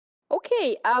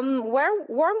Okay,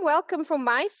 warm welcome from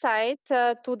my side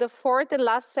to the fourth and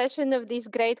last session of this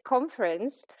great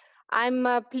conference. I'm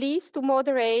pleased to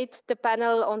moderate the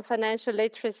panel on financial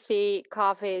literacy,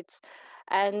 COVID.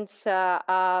 And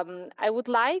I would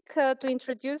like to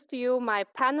introduce to you my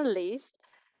panelists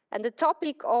and the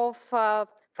topic of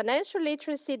financial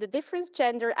literacy, the different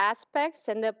gender aspects,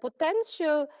 and the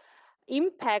potential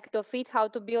impact of it, how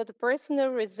to build personal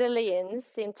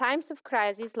resilience in times of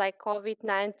crisis like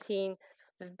COVID-19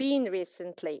 have been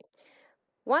recently.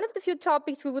 One of the few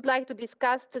topics we would like to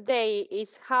discuss today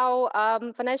is how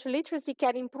financial literacy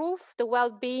can improve the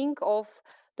well-being of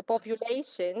the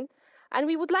population. And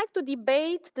we would like to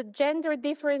debate the gender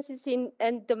differences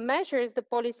and the measures the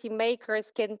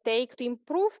policymakers can take to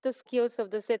improve the skills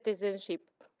of the citizenship.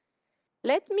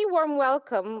 Let me warm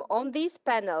welcome on this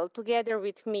panel together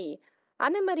with me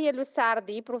Annamaria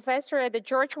Lusardi, professor at the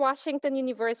George Washington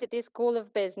University School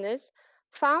of Business,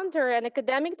 founder and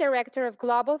academic director of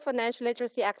Global Financial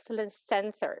Literacy Excellence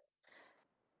Center.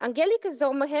 Angelika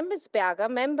Sommer-Hemetsberger,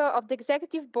 member of the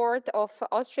executive board of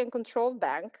Austrian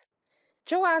Kontrollbank.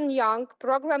 Joanne Yoong,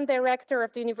 program director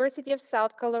of the University of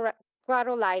South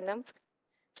Carolina,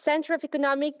 Center of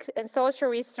Economic and Social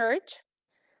Research.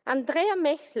 Andréa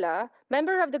Maechler,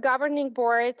 member of the governing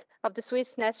board of the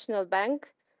Swiss National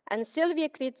Bank, and Sylvia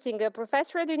Kritzinger,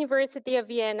 professor at the University of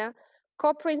Vienna,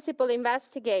 co-principal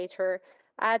investigator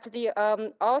at the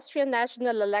Austrian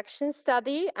National Election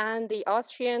Study and the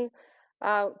Austrian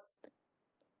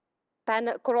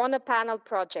Corona Panel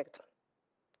Project.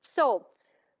 So,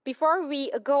 before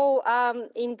we go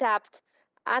in depth,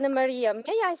 Annamaria,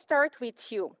 may I start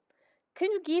with you?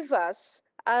 Can you give us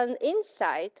an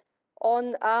insight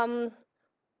on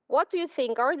what do you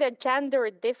think are the gender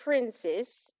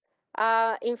differences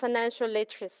in financial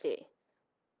literacy?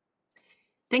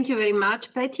 Thank you very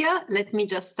much, Petia. Let me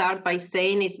just start by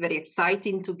saying it's very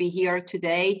exciting to be here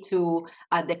today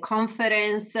at the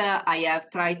conference. I have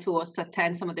tried to also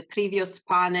attend some of the previous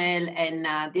panel,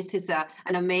 and this is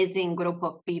an amazing group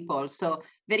of people. So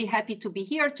very happy to be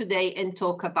here today and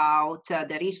talk about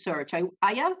the research.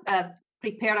 I have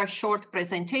prepared a short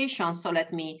presentation, so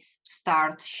let me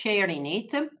start sharing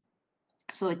it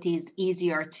so it is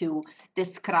easier to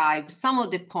describe some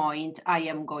of the points I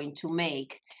am going to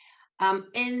make.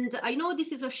 And I know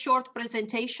this is a short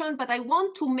presentation, but I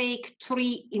want to make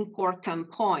three important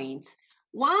points.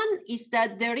 One is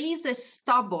that there is a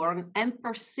stubborn and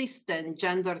persistent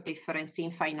gender difference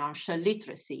in financial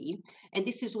literacy. And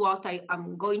this is what I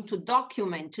am going to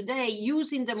document today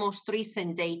using the most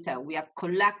recent data we have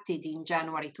collected in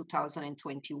January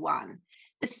 2021.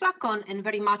 The second, and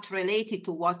very much related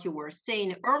to what you were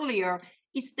saying earlier,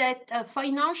 is that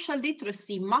financial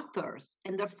literacy matters,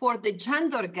 and therefore the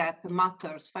gender gap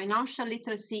matters. Financial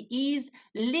literacy is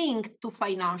linked to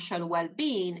financial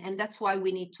well-being, and that's why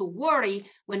we need to worry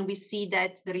when we see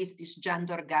that there is this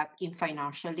gender gap in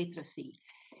financial literacy.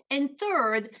 And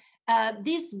third,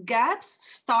 these gaps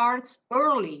start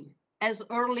early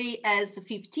as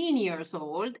 15 years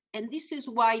old. And this is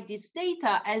why this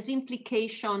data has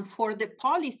implication for the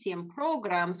policy and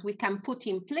programs we can put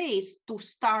in place to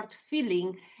start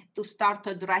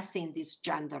addressing this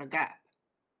gender gap.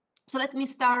 So let me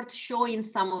start showing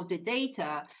some of the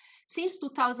data. Since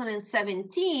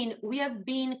 2017, we have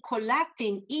been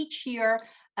collecting each year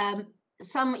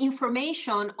some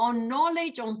information on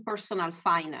knowledge on personal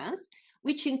finance,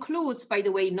 which includes, by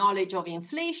the way, knowledge of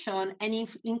inflation and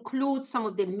includes some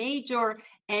of the major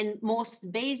and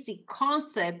most basic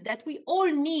concepts that we all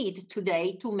need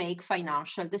today to make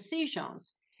financial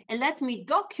decisions. And let me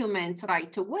document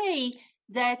right away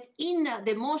that in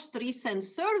the most recent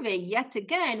survey, yet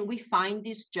again, we find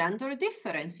this gender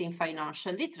difference in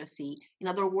financial literacy. In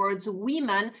other words,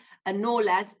 women know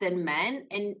less than men,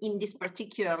 and in this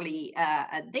particularly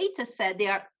data set, they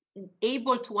are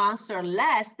able to answer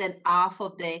less than half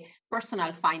of the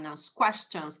personal finance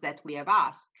questions that we have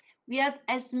asked. We have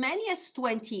as many as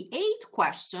 28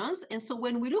 questions. And so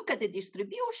when we look at the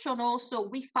distribution also,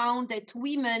 we found that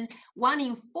women, 1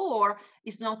 in 4,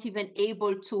 is not even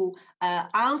able to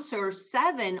answer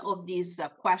 7 of these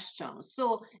questions.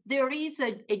 So there is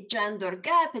a gender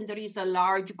gap, and there is a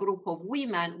large group of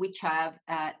women which have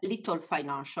little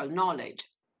financial knowledge.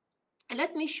 And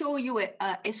let me show you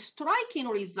a striking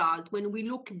result when we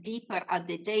look deeper at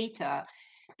the data.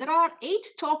 There are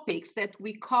 8 topics that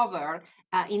we cover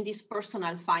in this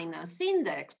personal finance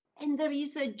index, and there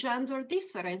is a gender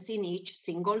difference in each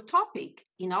single topic.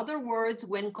 In other words,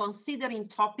 when considering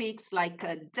topics like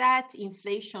debt,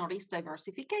 inflation, risk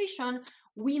diversification,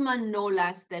 women know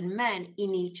less than men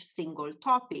in each single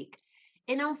topic.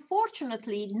 And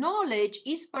unfortunately, knowledge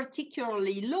is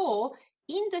particularly low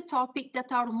in the topics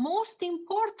that are most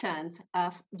important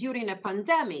during a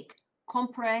pandemic: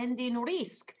 comprehending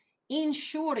risk,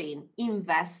 insuring,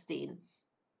 investing.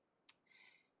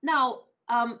 Now,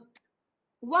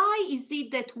 why is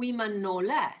it that women know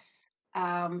less?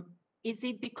 Is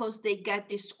it because they get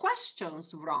these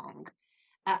questions wrong?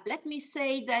 Let me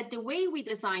say that the way we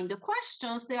design the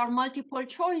questions, there are multiple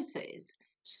choices.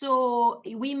 So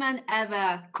women have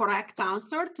a correct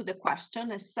answer to the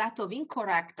question, a set of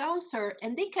incorrect answers,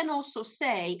 and they can also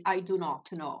say, I do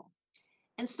not know.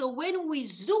 And so when we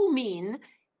zoom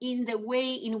in the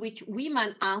way in which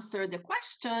women answer the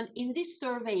question, in this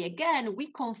survey, again,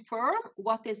 we confirm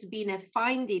what has been a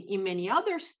finding in many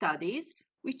other studies,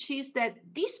 which is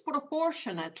that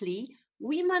disproportionately,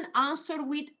 women answer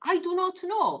with, I do not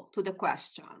know, to the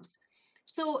questions.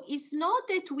 So it's not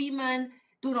that women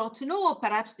do not know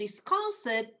perhaps this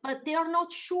concept, but they are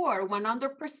not sure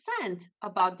 100%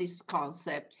 about this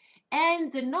concept.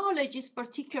 And the knowledge is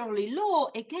particularly low,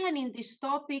 again, in these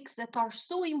topics that are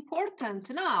so important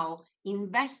now: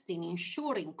 investing,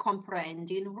 insuring,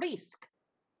 comprehending risk.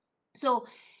 So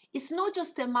it's not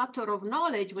just a matter of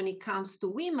knowledge when it comes to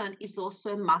women, it's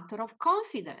also a matter of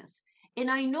confidence. And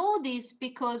I know this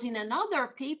because in another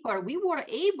paper, we were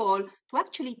able to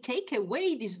actually take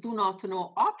away this do not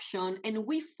know option, and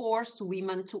we forced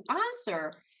women to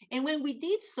answer. And when we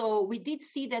did so, we did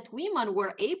see that women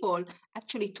were able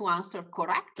actually to answer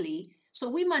correctly. So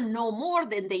women know more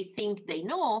than they think they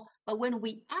know, but when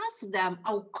we asked them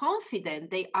how confident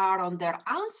they are on their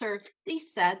answer, they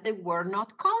said they were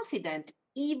not confident,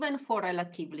 even for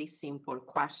relatively simple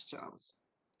questions.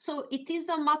 So it is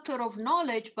a matter of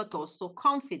knowledge, but also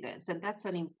confidence. And that's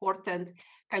an important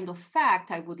kind of fact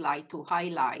I would like to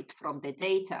highlight from the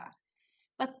data.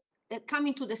 But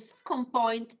coming to the second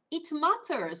point, it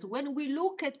matters. When we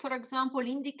look at, for example,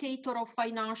 indicator of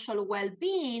financial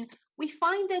well-being, we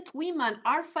find that women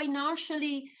are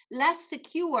financially less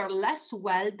secure, less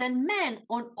well than men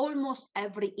on almost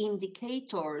every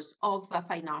indicators of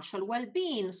financial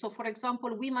well-being. So, for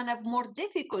example, women have more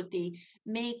difficulty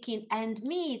making ends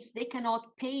meet. They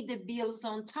cannot pay the bills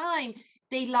on time.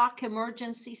 They lack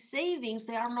emergency savings.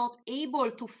 They are not able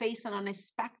to face an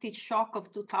unexpected shock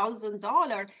of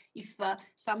 $2,000 if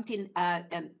something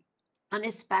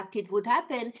unexpected would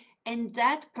happen, and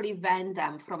that prevents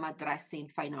them from addressing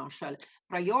financial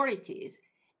priorities.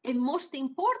 And most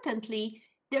importantly,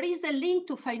 there is a link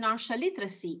to financial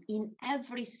literacy in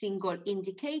every single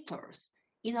indicators.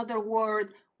 In other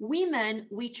words, women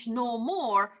which know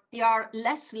more, they are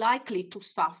less likely to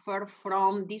suffer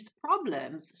from these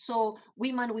problems. So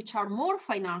women which are more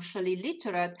financially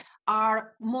literate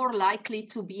are more likely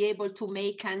to be able to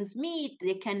make ends meet.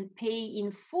 They can pay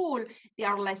in full. They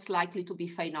are less likely to be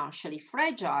financially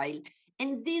fragile.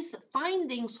 And these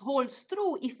findings holds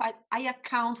true if I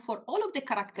account for all of the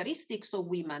characteristics of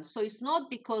women. So it's not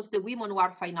because the women who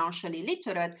are financially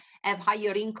literate have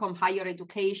higher income, higher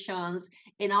educations,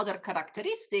 and other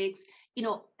characteristics. You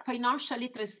know, financial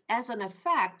literacy has an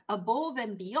effect above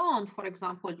and beyond, for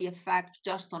example, the effect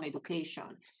just on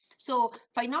education. So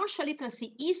financial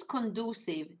literacy is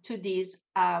conducive to this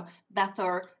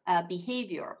better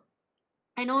behavior.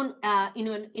 And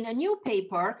in a new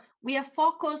paper, we have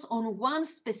focused on one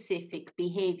specific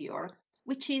behavior,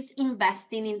 which is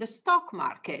investing in the stock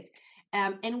market.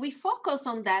 And we focus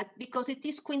on that because it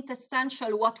is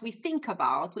quintessential what we think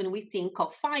about when we think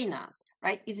of finance,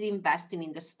 right? It's investing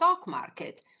in the stock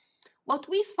market. What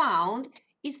we found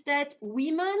is that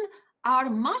women are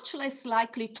much less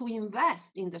likely to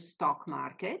invest in the stock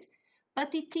market,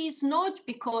 but it is not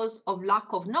because of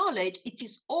lack of knowledge, it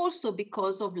is also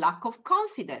because of lack of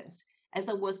confidence. As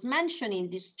I was mentioning,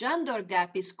 this gender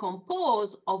gap is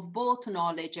composed of both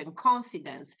knowledge and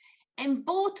confidence, and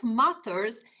both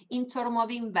matters in terms of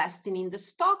investing in the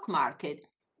stock market.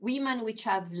 Women which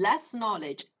have less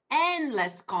knowledge and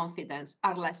less confidence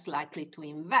are less likely to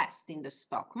invest in the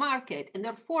stock market and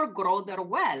therefore grow their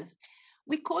wealth.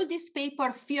 We call this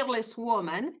paper Fearless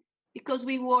Woman because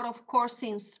we were, of course,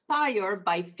 inspired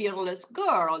by Fearless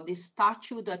Girl, this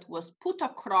statue that was put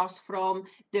across from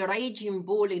the Raging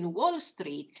Bull in Wall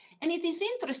Street. And it is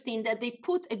interesting that they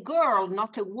put a girl,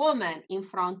 not a woman, in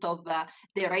front of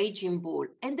the Raging Bull.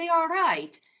 And they are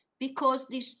right, because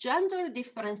these gender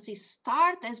differences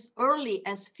start as early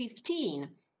as 15.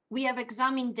 We have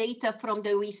examined data from the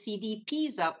OECD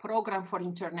PISA, Program for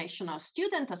International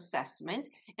Student Assessment.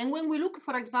 And when we look,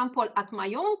 for example, at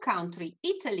my own country,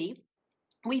 Italy,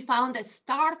 we found a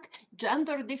stark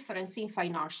gender difference in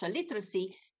financial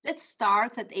literacy that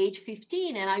starts at age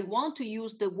 15. And I want to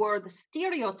use the word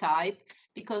stereotype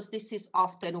because this is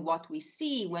often what we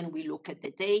see when we look at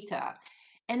the data.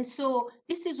 And so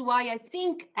this is why I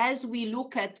think as we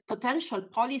look at potential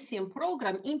policy and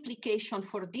program implication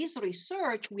for this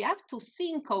research, we have to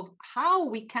think of how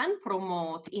we can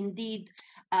promote indeed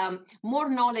more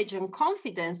knowledge and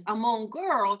confidence among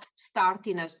girls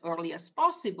starting as early as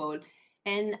possible.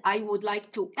 And I would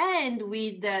like to end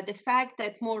with the fact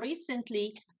that more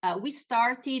recently, we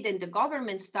started and the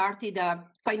government started a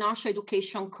financial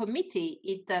education committee.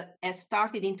 It has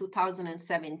started in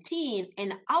 2017,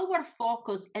 and our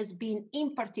focus has been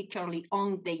in particularly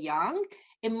on the young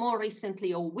and more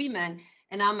recently on women.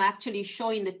 And I'm actually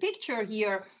showing the picture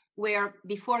here where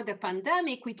before the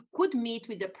pandemic, we could meet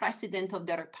with the President of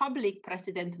the Republic,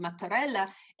 President Mattarella,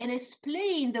 and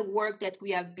explain the work that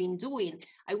we have been doing.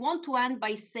 I want to end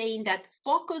by saying that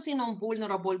focusing on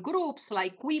vulnerable groups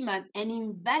like women and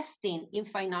investing in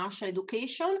financial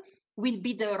education will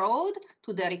be the road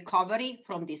to the recovery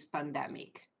from this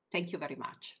pandemic. Thank you very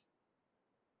much.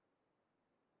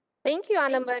 Thank you,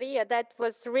 Annamaria. That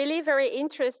was really very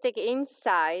interesting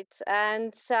insight.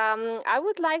 And I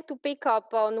would like to pick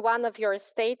up on one of your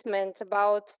statements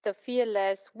about the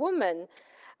fearless woman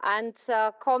and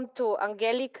come to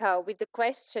Angelika with the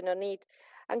question on it.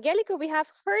 Angelika, we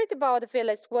have heard about the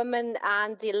fearless woman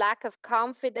and the lack of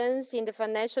confidence in the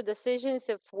financial decisions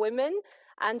of women.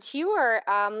 And you are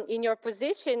in your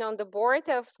position on the board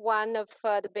of one of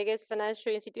the biggest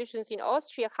financial institutions in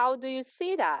Austria. How do you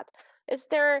see that? Is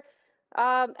there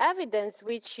evidence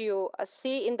which you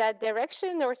see in that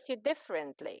direction or see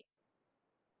differently?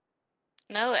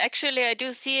 No, actually, I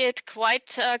do see it quite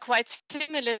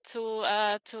similar to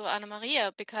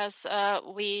Annamaria, because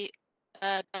we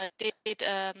did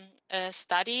a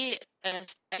study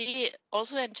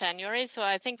also in January. So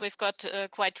I think we've got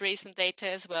quite recent data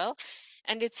as well,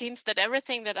 and it seems that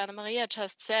everything that Annamaria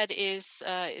just said is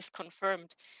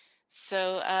confirmed.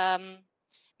 So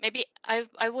maybe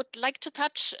I would like to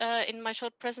touch in my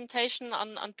short presentation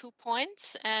on 2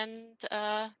 points. And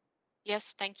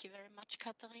yes, thank you very much,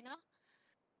 Katharina.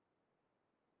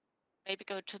 Maybe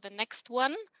go to the next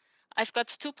one. I've got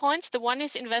 2 points. The one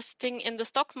is investing in the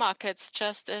stock markets,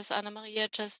 just as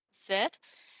Annamaria just said.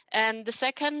 And the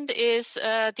second is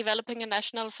developing a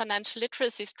national financial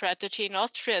literacy strategy in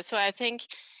Austria. So I think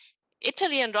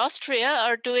Italy and Austria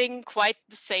are doing quite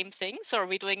the same things, or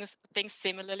we're doing things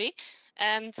similarly.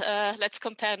 And let's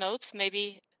compare notes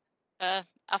maybe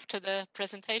after the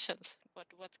presentations, what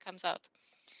comes out.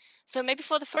 So maybe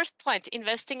for the first point,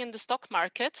 investing in the stock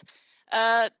market.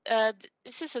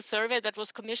 This is a survey that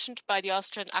was commissioned by the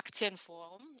Austrian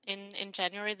Aktienforum in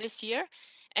January this year.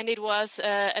 And it was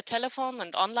a telephone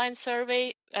and online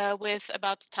survey with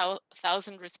about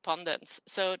 1,000 respondents.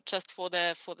 So just for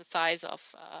the size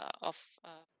of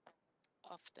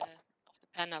the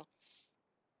panel.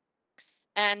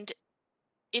 And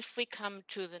if we come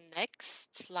to the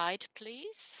next slide,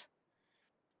 please.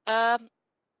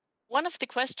 One of the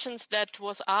questions that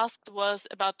was asked was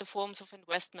about the forms of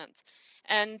investment.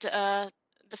 And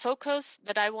the focus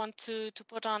that I want to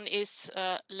put on is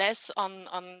less on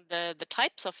the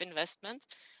types of investment,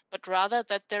 but rather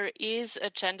that there is a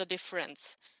gender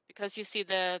difference. Because you see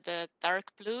the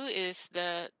dark blue is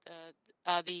the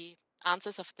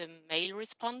answers of the male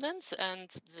respondents, and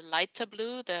the lighter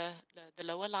blue, the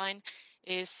lower line,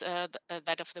 is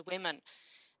that of the women.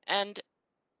 And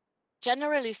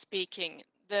generally speaking,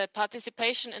 the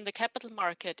participation in the capital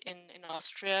market in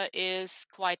Austria is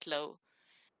quite low.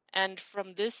 And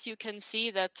from this, you can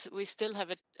see that we still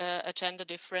have a gender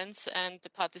difference, and the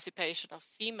participation of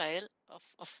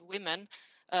women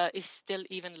is still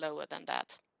even lower than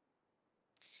that.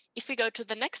 If we go to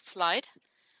the next slide,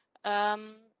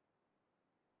 and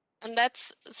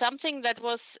that's something that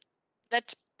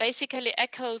basically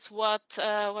echoes what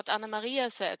Annamaria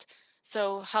said.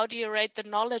 So how do you rate the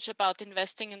knowledge about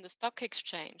investing in the stock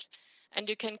exchange? And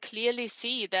you can clearly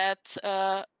see that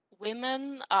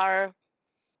women are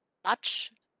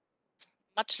much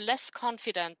less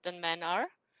confident than men are.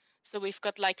 So we've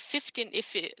got like 15,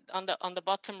 on the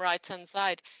bottom right hand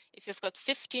side, if you've got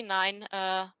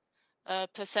 59%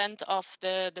 of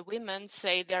the women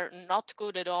say they're not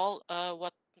good at all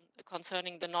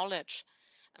concerning the knowledge.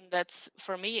 And that's,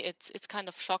 for me, it's kind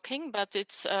of shocking, but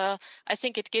it's I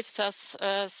think it gives us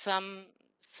some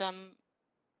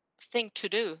thing to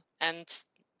do, and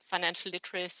financial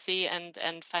literacy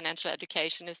and financial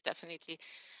education is definitely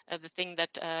the thing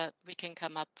that we can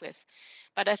come up with.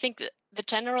 But I think the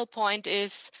general point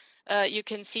is you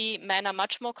can see men are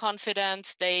much more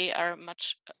confident. They are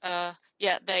much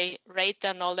they rate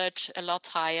their knowledge a lot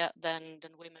higher than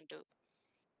women do.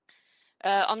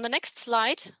 On the next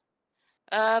slide,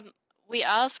 we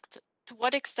asked, to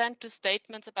what extent do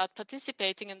statements about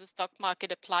participating in the stock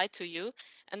market apply to you?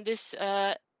 And this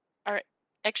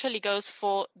actually goes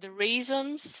for the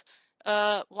reasons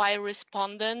why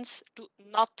respondents do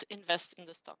not invest in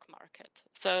the stock market.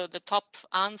 So the top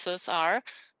answers are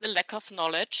the lack of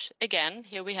knowledge. Again,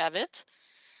 here we have it,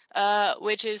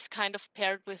 which is kind of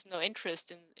paired with no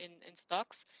interest in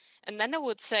stocks. And then I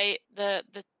would say the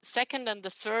second and the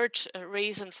third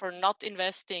reason for not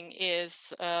investing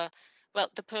is, well,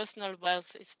 the personal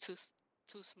wealth is too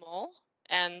small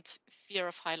and fear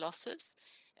of high losses.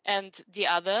 And the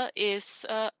other is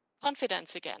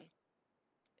confidence again.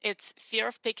 It's fear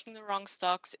of picking the wrong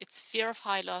stocks, it's fear of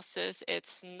high losses,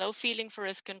 it's no feeling for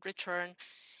risk and return,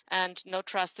 and no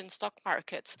trust in stock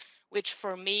markets, which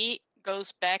for me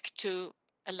goes back to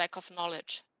a lack of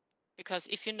knowledge. Because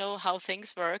if you know how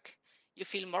things work, you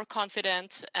feel more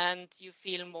confident and you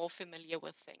feel more familiar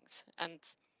with things. And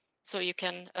so you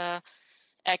can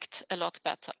act a lot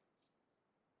better.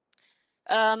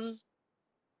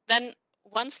 Then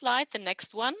one slide, the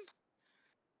next one,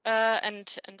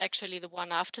 and actually the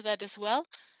one after that as well,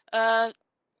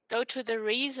 go to the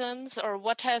reasons, or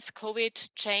what has COVID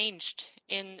changed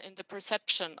in the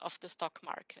perception of the stock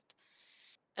market.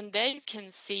 And there you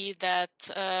can see that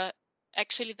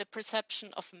actually the perception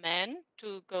of men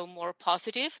to go more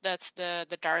positive, that's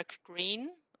the dark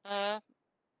green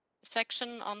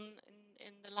section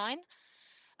in the line,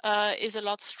 is a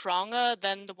lot stronger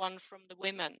than the one from the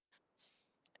women.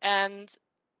 And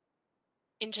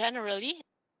in generally,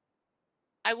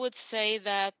 I would say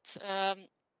that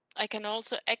I can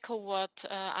also echo what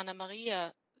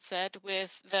Annamaria said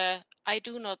with the I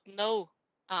do not know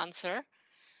answer,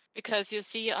 because you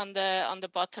see on the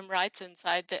bottom right hand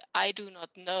side the I do not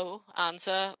know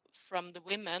answer from the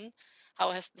women.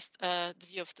 How has this, the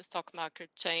view of the stock market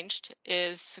changed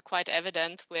is quite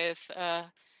evident with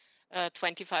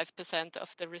 25%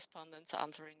 of the respondents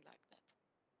answering like that.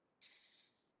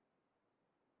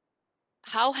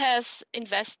 How has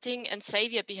investing and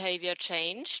savior behavior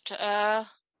changed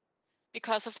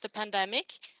because of the pandemic?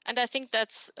 And I think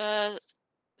that's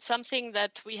something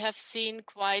that we have seen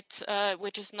quite,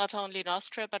 which is not only in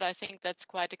Austria, but I think that's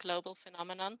quite a global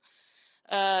phenomenon,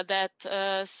 that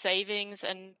savings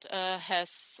and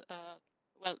has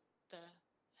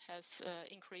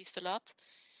increased a lot.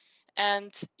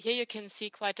 And here you can see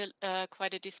quite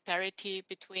a disparity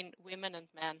between women and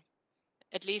men.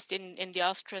 At least in the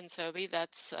Austrian survey,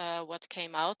 that's what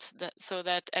came out. So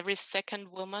that every second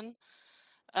woman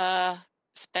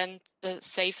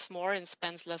saves more and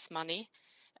spends less money,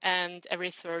 and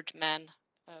every third man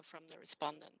from the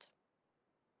respondent.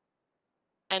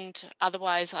 And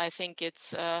otherwise, I think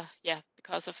it's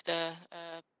because of the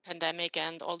pandemic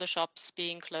and all the shops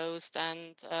being closed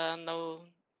and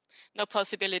no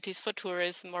possibilities for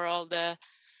tourism or all the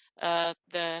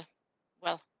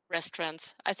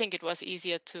restaurants. I think it was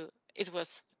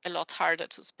a lot harder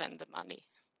to spend the money,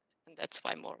 and that's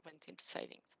why more went into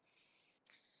savings.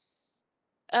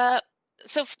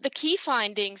 So the key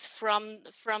findings from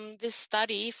this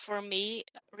study for me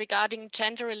regarding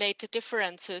gender-related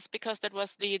differences, because that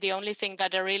was the only thing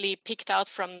that I really picked out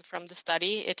from the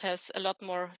study, it has a lot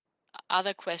more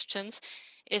other questions,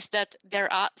 is that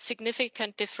there are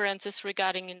significant differences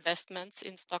regarding investments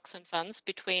in stocks and funds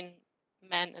between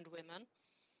men and women.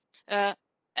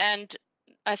 And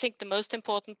I think the most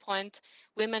important point,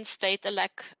 women state a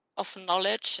lack of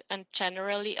knowledge and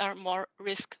generally are more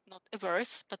risk not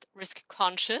averse, but risk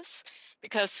conscious,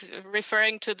 because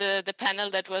referring to the panel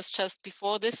that was just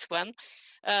before this one,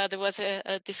 there was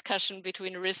a discussion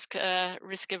between risk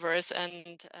averse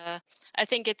and I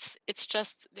think it's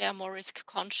just they are more risk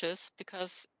conscious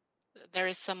because there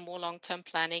is some more long-term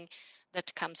planning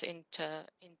that comes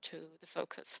into the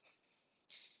focus.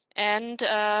 And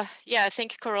I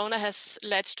think Corona has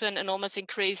led to an enormous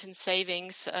increase in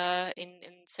savings, in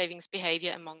savings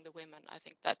behavior among the women. I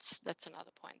think that's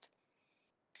another point.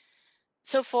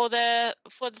 So for the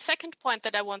second point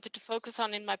that I wanted to focus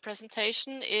on in my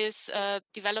presentation is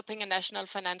developing a national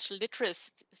financial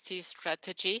literacy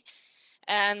strategy,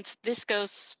 and this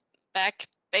goes back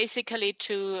basically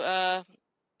to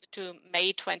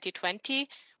May 2020,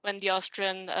 when the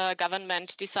Austrian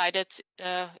government decided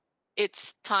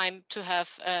it's time to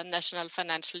have a national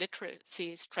financial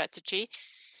literacy strategy.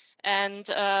 And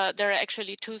there are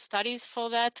actually two studies for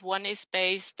that. One is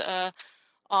based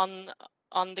on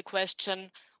the question,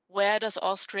 where does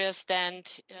Austria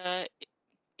stand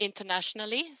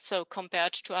internationally, so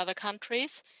compared to other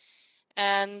countries?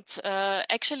 And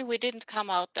actually, we didn't come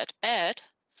out that bad,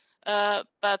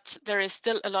 but there is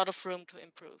still a lot of room to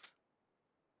improve.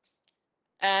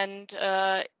 And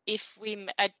if we,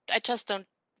 I just don't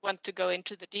want to go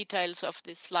into the details of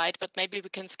this slide, but maybe we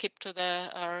can skip to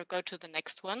or go to the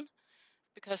next one,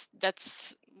 because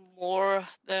that's more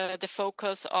the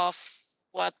focus of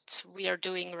what we are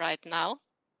doing right now.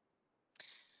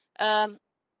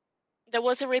 There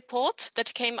was a report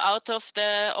that came out of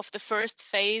the first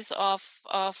phase of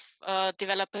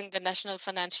developing the national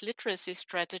financial literacy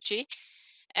strategy,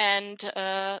 and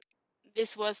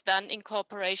this was done in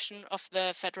cooperation of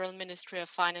the Federal Ministry of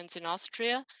Finance in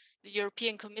Austria, the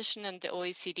European Commission, and the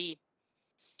OECD.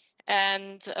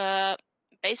 And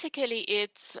basically,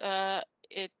 its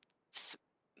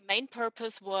main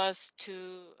purpose was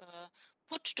to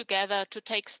put together, to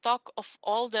take stock of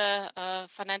all the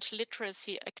financial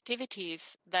literacy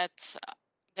activities that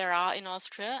there are in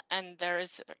Austria, and there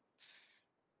is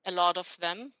a lot of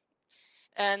them.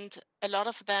 And a lot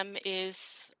of them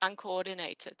is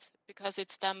uncoordinated because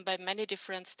it's done by many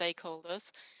different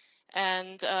stakeholders.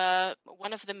 And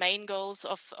one of the main goals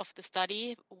of the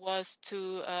study was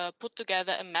to put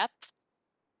together a map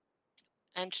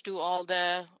and do all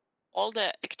the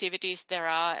activities there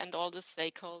are and all the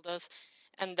stakeholders,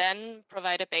 and then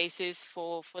provide a basis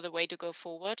for the way to go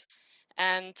forward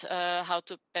and how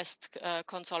to best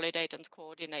consolidate and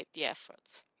coordinate the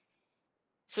efforts.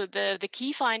 So the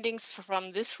key findings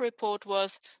from this report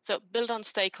was, so build on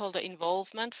stakeholder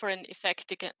involvement for an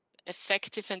effective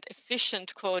and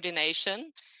efficient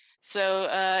coordination. So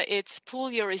it's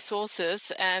pool your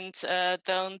resources and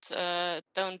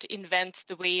don't invent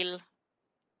the wheel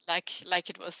like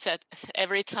it was said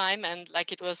every time and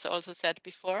like it was also said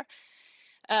before.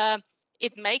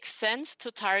 It makes sense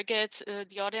to target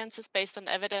the audiences based on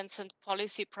evidence and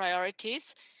policy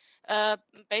priorities.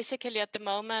 Basically, at the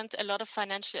moment, a lot of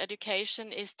financial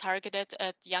education is targeted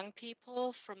at young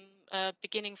people from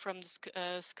beginning from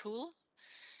the school.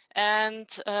 And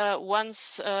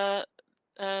once the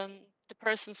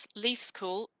person leaves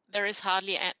school, there is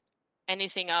hardly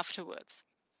anything afterwards.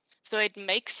 So it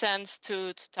makes sense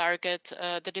to target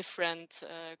the different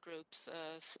groups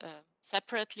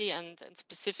separately and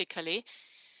specifically,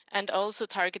 and also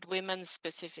target women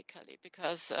specifically,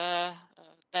 because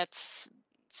that's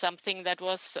something that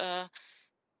was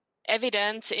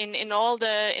evident in all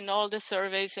the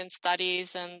surveys and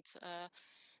studies, and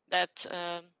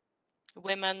that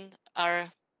women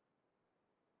are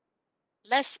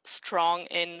less strong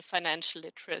in financial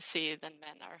literacy than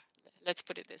men are. Let's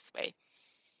put it this way.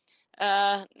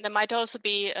 There might also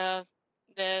be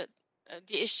the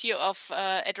issue of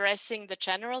addressing the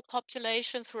general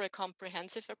population through a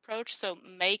comprehensive approach. So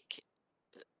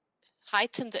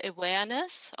heighten the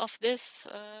awareness of this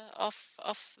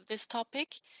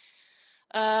topic,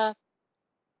 and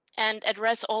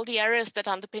address all the areas that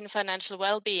underpin financial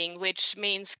well-being, which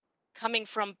means coming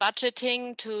from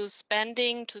budgeting to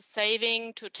spending to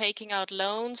saving to taking out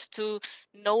loans to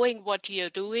knowing what you're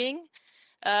doing.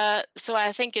 So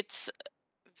I think it's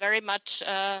very much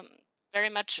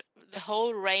the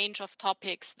whole range of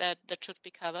topics that should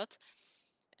be covered.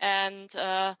 And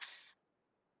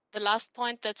the last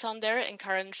point that's on there,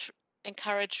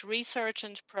 encourage research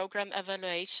and program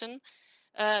evaluation,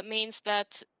 means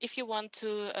that if you want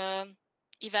to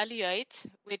evaluate,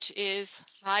 which is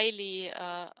highly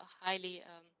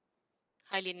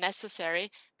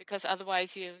necessary, because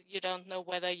otherwise you don't know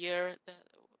whether your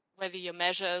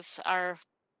measures are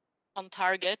on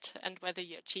target and whether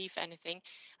you achieve anything.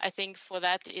 I think for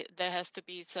that there has to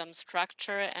be some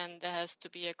structure and there has to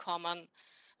be a common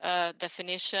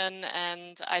definition,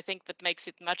 and I think that makes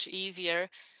it much easier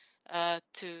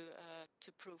to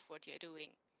prove what you're doing.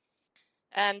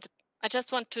 And I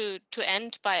just want to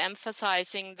end by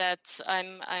emphasizing that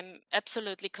I'm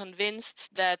absolutely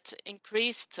convinced that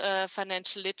increased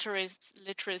financial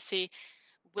literacy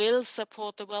will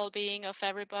support the well-being of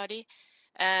everybody.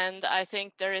 And I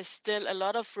think there is still a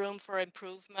lot of room for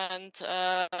improvement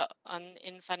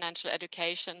in financial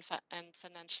education and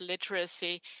financial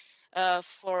literacy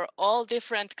for all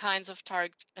different kinds of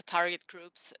target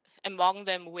groups, among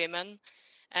them women.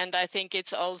 And I think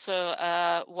it's also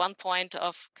one point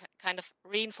of kind of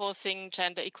reinforcing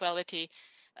gender equality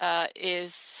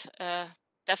is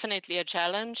definitely a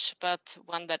challenge, but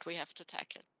one that we have to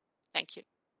tackle. Thank you.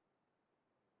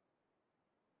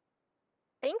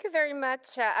 Thank you very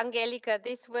much, Angelika.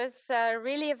 This was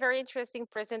really a very interesting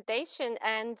presentation,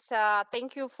 and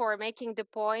thank you for making the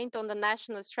point on the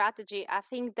national strategy. I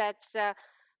think that's a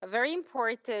very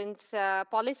important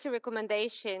policy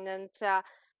recommendation, and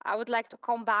I would like to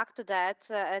come back to that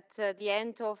at the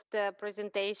end of the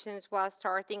presentations while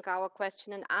starting our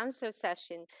question and answer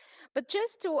session. But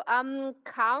just to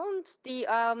count the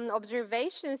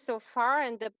observations so far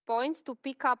and the points to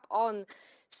pick up on.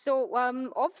 So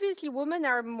obviously women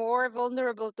are more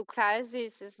vulnerable to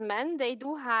crises as men. They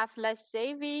do have less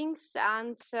savings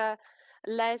and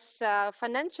less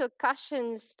financial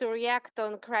cushions to react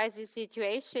on crisis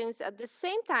situations. At the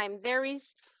same time, there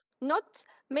is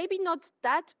maybe not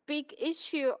that big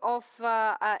issue of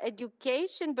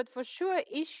education, but for sure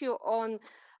issue on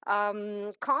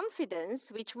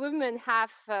confidence, which women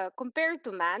have compared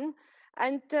to men.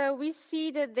 And we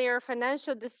see that their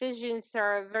financial decisions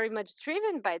are very much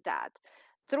driven by that.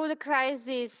 Through the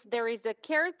crisis, there is a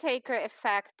caretaker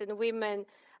effect, and women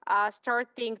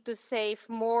starting to save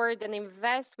more than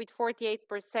invest, with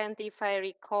 48%, if I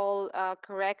recall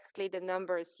correctly, the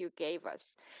numbers you gave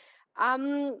us.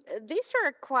 These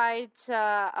are quite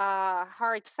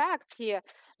hard facts here.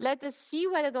 Let us see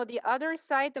whether on the other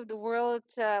side of the world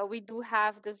we do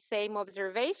have the same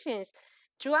observations.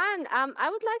 Joanne, I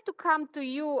would like to come to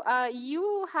you.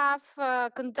 You have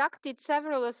conducted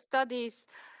several studies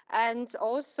and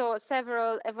also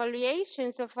several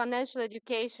evaluations of financial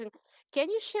education. Can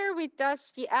you share with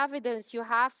us the evidence you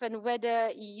have and whether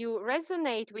you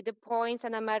resonate with the points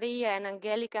Annamaria and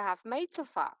Angelika have made so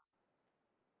far?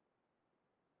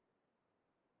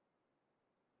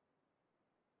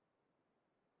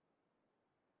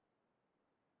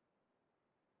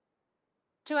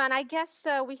 Joanne, I guess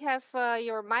we have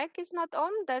your mic is not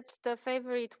on. That's the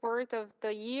favorite word of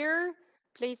the year.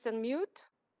 Please unmute.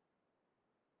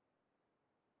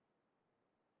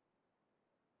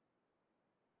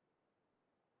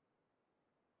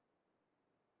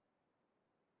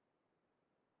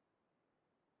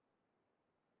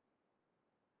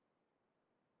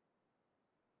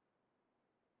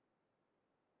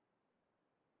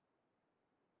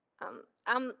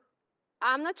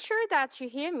 I'm not sure that you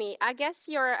hear me. I guess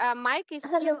your mic is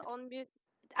still on mute.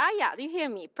 Yeah, you hear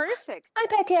me. Perfect. Hi,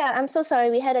 Petia. I'm so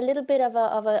sorry. We had a little bit of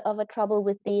a trouble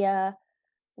with the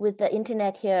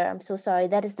internet here. I'm so sorry.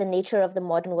 That is the nature of the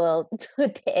modern world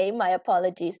today. My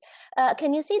apologies.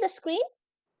 Can you see the screen?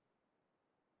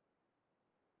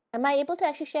 Am I able to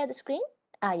actually share the screen?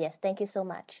 Yes. Thank you so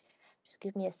much. Just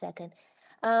give me a second.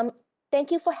 Thank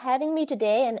you for having me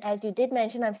today. And as you did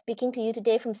mention, I'm speaking to you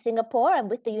today from Singapore. I'm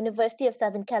with the University of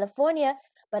Southern California,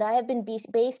 but I have been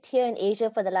based here in Asia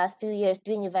for the last few years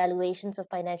doing evaluations of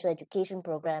financial education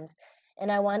programs. And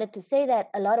I wanted to say that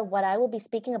a lot of what I will be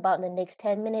speaking about in the next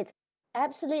 10 minutes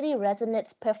absolutely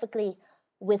resonates perfectly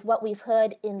with what we've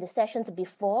heard in the sessions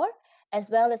before, as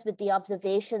well as with the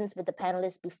observations with the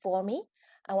panelists before me.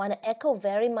 I want to echo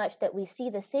very much that we see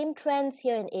the same trends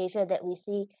here in Asia that we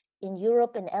see in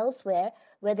Europe and elsewhere,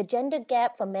 where the gender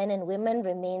gap for men and women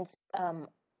remains,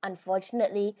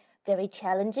 unfortunately, very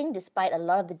challenging, despite a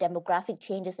lot of the demographic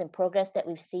changes and progress that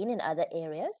we've seen in other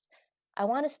areas. I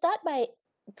want to start by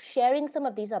sharing some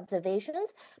of these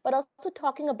observations, but also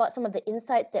talking about some of the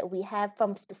insights that we have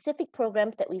from specific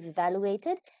programs that we've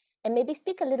evaluated, and maybe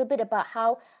speak a little bit about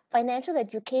how financial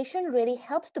education really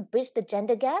helps to bridge the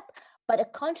gender gap, but a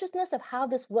consciousness of how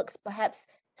this works perhaps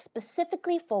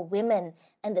specifically for women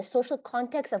and the social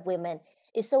context of women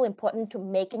is so important to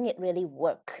making it really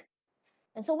work.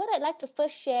 And so what I'd like to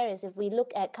first share is, if we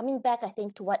look at, coming back, I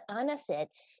think, to what Anna said,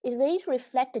 is really to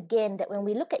reflect again that when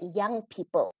we look at young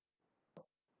people,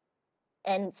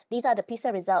 and these are the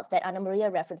PISA results that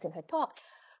Annamaria referenced in her talk,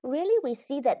 really we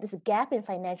see that this gap in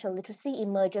financial literacy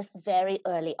emerges very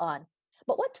early on.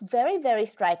 But what's very, very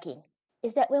striking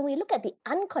is that when we look at the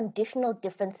unconditional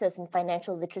differences in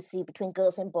financial literacy between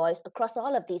girls and boys across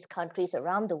all of these countries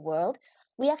around the world,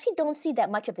 we actually don't see that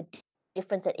much of a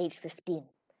difference at age 15.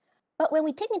 But when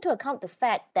we take into account the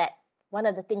fact that one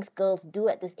of the things girls do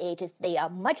at this age is they are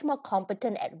much more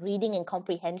competent at reading and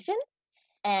comprehension,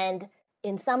 and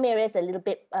in some areas a little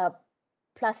bit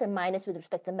plus and minus with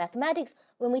respect to mathematics,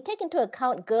 when we take into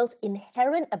account girls'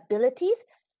 inherent abilities,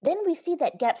 then we see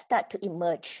that gap start to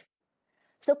emerge.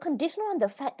 So conditional on the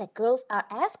fact that girls are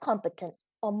as competent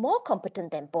or more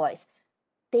competent than boys,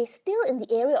 they still in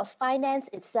the area of finance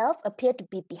itself appear to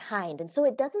be behind. And so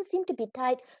it doesn't seem to be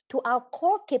tied to our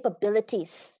core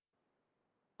capabilities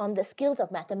on the skills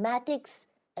of mathematics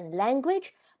and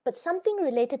language, but something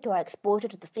related to our exposure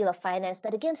to the field of finance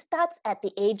that again starts at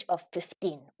the age of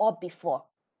 15 or before.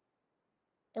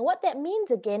 And what that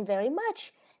means again very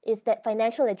much is that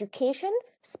financial education,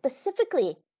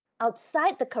 specifically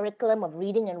outside the curriculum of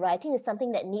reading and writing, is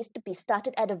something that needs to be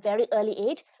started at a very early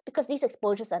age because these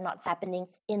exposures are not happening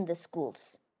in the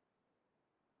schools.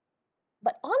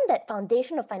 But on that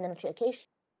foundation of financial education,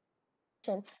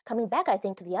 coming back, I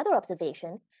think, to the other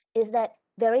observation, is that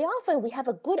very often we have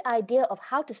a good idea of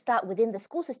how to start within the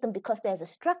school system because there's a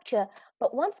structure,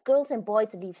 but once girls and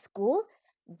boys leave school,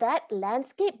 that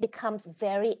landscape becomes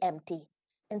very empty.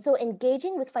 And so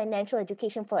engaging with financial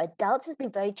education for adults has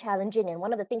been very challenging. And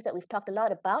one of the things that we've talked a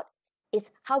lot about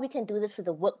is how we can do this through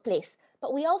the workplace.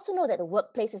 But we also know that the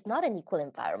workplace is not an equal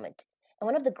environment. And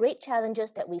one of the great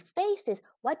challenges that we face is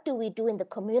what do we do in the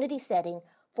community setting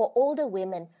for older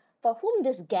women for whom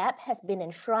this gap has been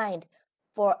enshrined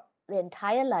for their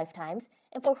entire lifetimes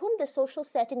and for whom the social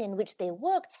setting in which they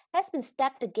work has been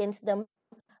stacked against them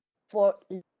for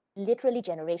literally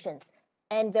generations.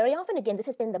 And very often, again, this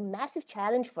has been the massive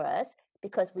challenge for us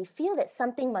because we feel that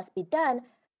something must be done,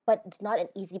 but it's not an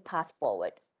easy path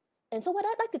forward. And so what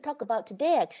I'd like to talk about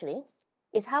today, actually,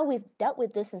 is how we've dealt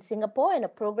with this in Singapore in a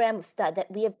program of that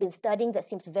we have been studying that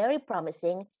seems very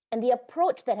promising, and the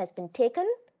approach that has been taken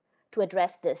to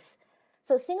address this.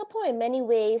 So Singapore, in many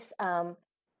ways,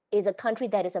 is a country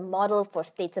that is a model for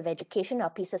states of education. Our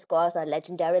PISA scores are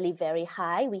legendarily very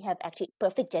high. We have actually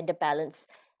perfect gender balance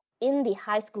in the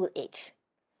high school age.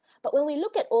 But when we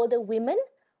look at older women,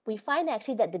 we find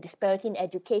actually that the disparity in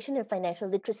education and financial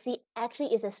literacy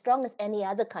actually is as strong as any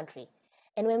other country.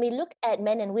 And when we look at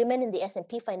men and women in the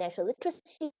S&P Financial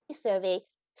Literacy Survey,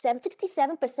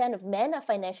 67% of men are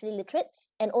financially literate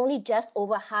and only just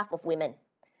over half of women.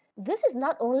 This is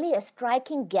not only a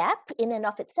striking gap in and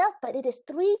of itself, but it is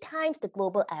 3 times the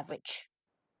global average.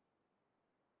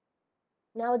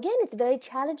 Now, again, it's very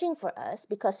challenging for us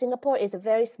because Singapore is a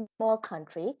very small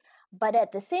country, but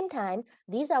at the same time,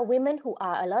 these are women who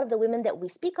are, a lot of the women that we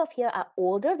speak of here are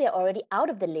older, they're already out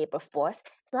of the labor force.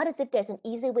 It's not as if there's an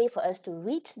easy way for us to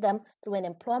reach them through an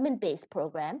employment-based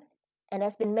program. And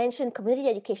as been mentioned, community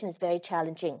education is very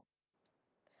challenging.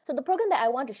 So the program that I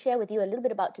want to share with you a little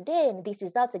bit about today, and these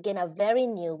results again are very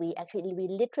new. We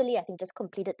literally, I think, just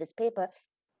completed this paper,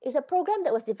 is a program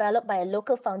that was developed by a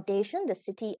local foundation,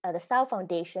 the South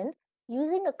Foundation,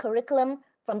 using a curriculum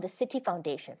from the City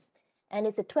Foundation. And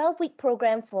it's a 12-week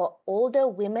program for older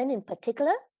women in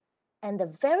particular. And the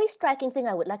very striking thing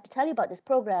I would like to tell you about this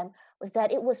program was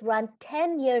that it was run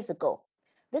 10 years ago.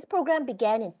 This program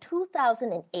began in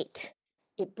 2008.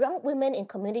 It brought women in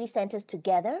community centers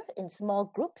together in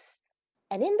small groups.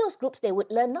 And in those groups, they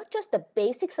would learn not just the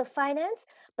basics of finance,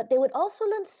 but they would also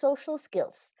learn social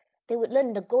skills. They would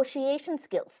learn negotiation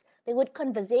skills. They would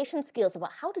conversation skills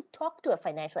about how to talk to a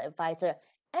financial advisor.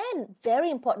 And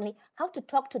very importantly, how to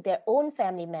talk to their own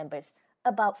family members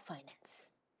about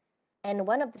finance. And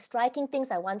one of the striking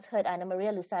things I once heard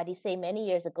Annamaria Lusardi say many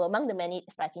years ago, among the many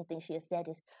striking things she has said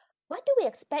is, what do we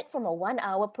expect from a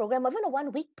 1-hour program, or even a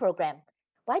 1-week program?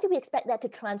 Why do we expect that to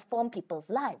transform people's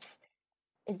lives?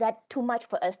 Is that too much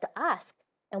for us to ask?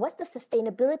 And what's the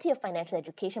sustainability of financial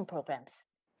education programs?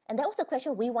 And that was a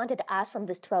question we wanted to ask from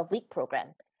this 12-week program.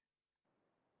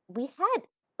 We had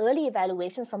early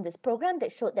evaluations from this program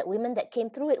that showed that women that came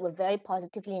through it were very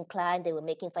positively inclined. They were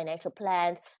making financial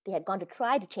plans. They had gone to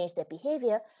try to change their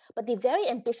behavior. But the very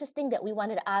ambitious thing that we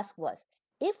wanted to ask was,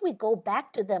 if we go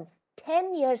back to them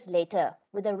 10 years later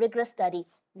with a rigorous study,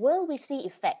 will we see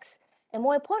effects? And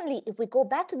more importantly, if we go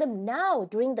back to them now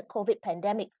during the COVID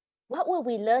pandemic, what will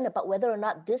we learn about whether or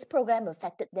not this program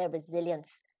affected their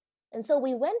resilience? And so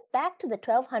we went back to the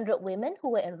 1,200 women who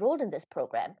were enrolled in this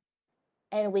program,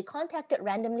 and we contacted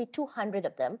randomly 200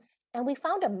 of them, and we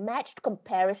found a matched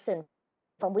comparison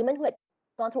from women who had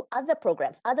gone through other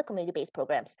programs, other community-based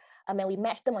programs. And we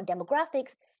matched them on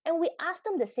demographics, and we asked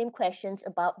them the same questions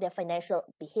about their financial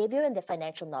behavior and their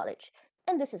financial knowledge.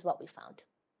 And this is what we found.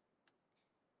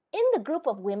 In the group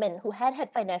of women who had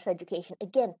financial education,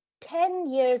 again, 10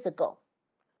 years ago,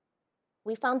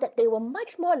 we found that they were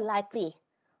much more likely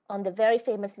on the very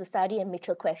famous Lusardi and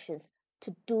Mitchell questions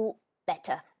to do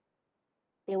better.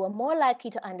 They were more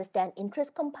likely to understand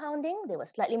interest compounding, they were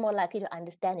slightly more likely to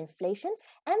understand inflation,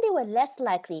 and they were less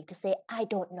likely to say, I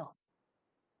don't know.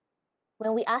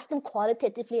 When we asked them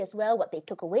qualitatively as well what they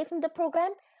took away from the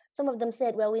program, some of them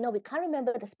said, well, we can't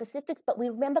remember the specifics, but we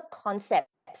remember concepts.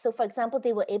 So for example,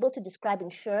 they were able to describe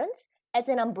insurance as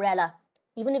an umbrella.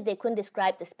 Even if they couldn't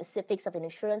describe the specifics of an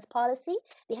insurance policy,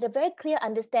 they had a very clear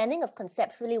understanding of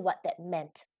conceptually what that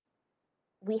meant.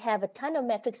 We have a ton of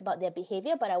metrics about their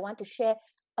behavior, but I want to share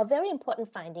a very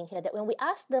important finding here that when we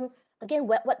ask them, again,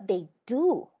 what they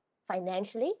do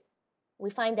financially, we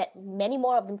find that many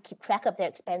more of them keep track of their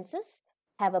expenses,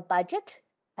 have a budget,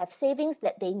 have savings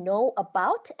that they know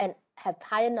about, and have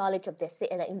higher knowledge of their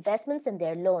investments and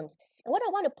their loans. And what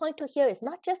I want to point to here is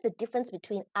not just the difference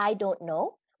between I don't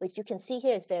know, which you can see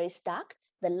here is very stark,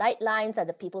 The light lines are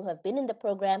the people who have been in the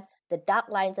program. The dark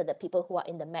lines are the people who are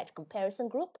in the match comparison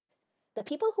group. The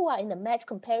people who are in the match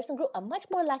comparison group are much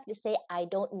more likely to say, I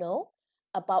don't know,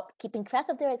 about keeping track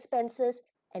of their expenses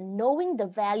and knowing the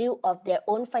value of their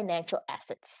own financial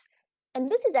assets. And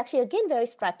this is actually, again, very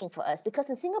striking for us because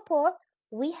in Singapore,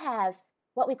 we have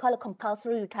what we call a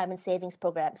compulsory retirement savings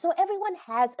program. So everyone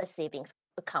has a savings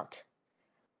account.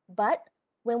 But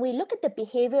when we look at the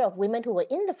behavior of women who were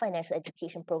in the financial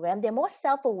education program, they're more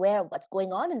self-aware of what's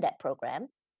going on in that program,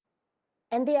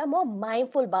 and they are more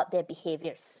mindful about their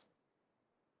behaviors.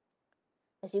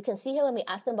 As you can see here, when we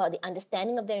ask them about the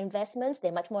understanding of their investments,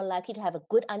 they're much more likely to have a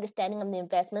good understanding of the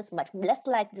investments, much less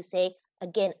likely to say,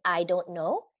 again, I don't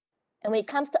know. And when it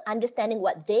comes to understanding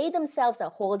what they themselves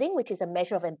are holding, which is a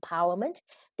measure of empowerment,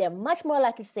 they're much more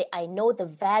likely to say, I know the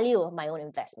value of my own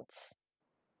investments.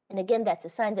 And again, that's a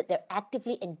sign that they're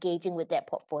actively engaging with their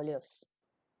portfolios.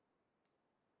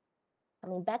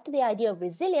 Coming back to the idea of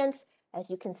resilience, as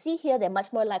you can see here, they're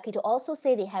much more likely to also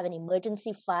say they have an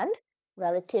emergency fund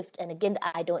relative, and again,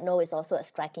 the I don't know is also a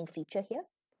striking feature here.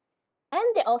 And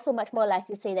they're also much more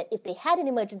likely to say that if they had an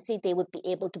emergency, they would be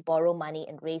able to borrow money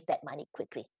and raise that money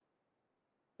quickly.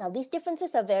 Now, these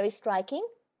differences are very striking.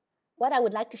 What I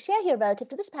would like to share here relative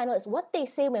to this panel is what they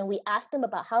say when we ask them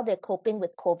about how they're coping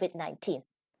with COVID-19.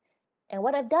 And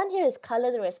what I've done here is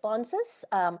color the responses.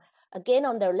 Again,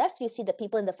 on the left, you see the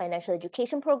people in the financial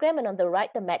education program, and on the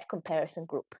right, the match comparison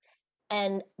group.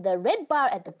 And the red bar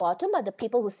at the bottom are the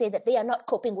people who say that they are not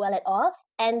coping well at all,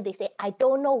 and they say, I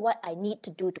don't know what I need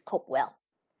to do to cope well.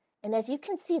 And as you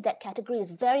can see, that category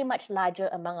is very much larger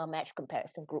among our match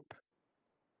comparison group.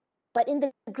 But in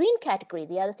the green category,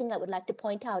 the other thing I would like to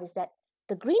point out is that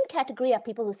the green category are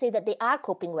people who say that they are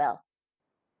coping well.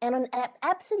 And on an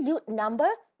absolute number,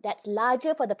 that's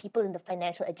larger for the people in the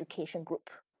financial education group.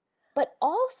 But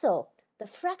also, the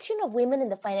fraction of women in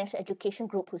the financial education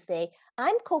group who say,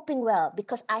 I'm coping well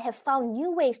because I have found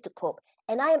new ways to cope,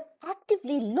 and I am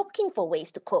actively looking for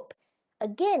ways to cope.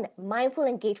 Again, mindful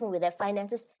engagement with their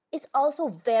finances is also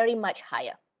very much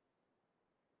higher.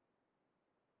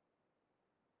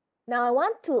 Now, I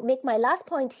want to make my last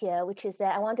point here, which is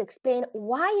that I want to explain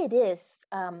why it is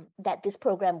that this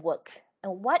program worked,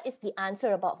 and what is the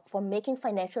answer for making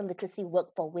financial literacy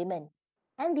work for women.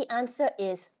 And the answer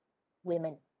is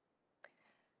women.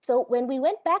 So when we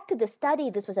went back to the study,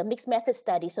 this was a mixed method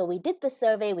study. So we did the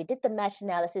survey, we did the match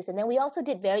analysis, and then we also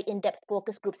did very in-depth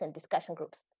focus groups and discussion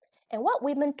groups. And what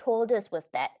women told us was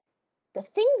that the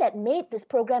thing that made this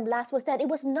program last was that it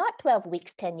was not 12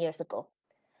 weeks 10 years ago.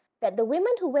 That the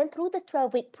women who went through this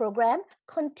 12-week program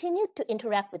continued to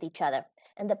interact with each other.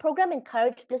 And the program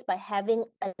encouraged this by having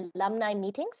alumni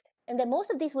meetings. And then most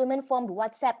of these women formed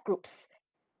WhatsApp groups.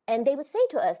 And they would say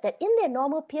to us that in their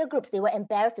normal peer groups, they were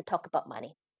embarrassed to talk about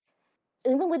money.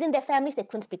 Even within their families, they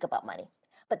couldn't speak about money.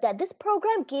 But that this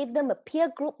program gave them a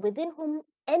peer group within whom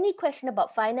any question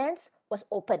about finance was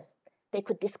open. They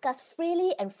could discuss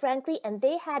freely and frankly, and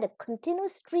they had a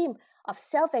continuous stream of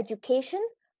self-education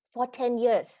for 10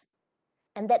 years.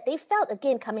 And that they felt,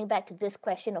 again, coming back to this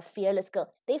question of fearless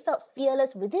girl, they felt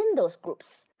fearless within those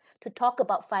groups to talk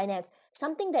about finance,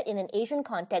 something that in an Asian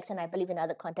context, and I believe in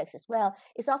other contexts as well,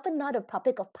 is often not a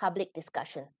topic of public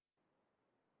discussion.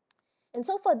 And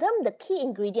so for them, the key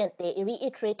ingredient they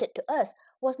reiterated to us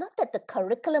was not that the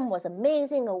curriculum was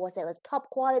amazing or was that it was top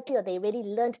quality or they really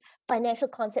learned financial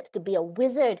concepts to be a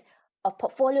wizard of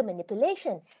portfolio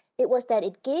manipulation. It was that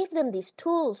it gave them these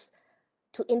tools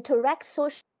to interact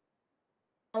socially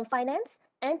on finance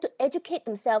and to educate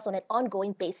themselves on an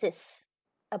ongoing basis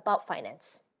about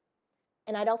finance.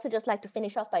 And I'd also just like to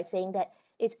finish off by saying that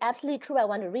it's absolutely true. I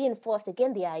want to reinforce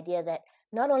again the idea that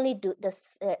not only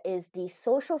is the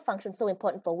social function so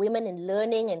important for women in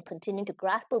learning and continuing to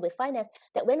grapple with finance,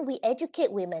 that when we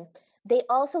educate women, they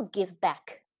also give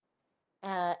back.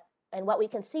 And what we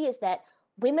can see is that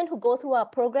women who go through our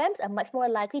programs are much more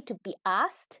likely to be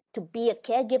asked to be a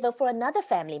caregiver for another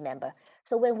family member.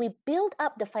 So when we build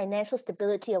up the financial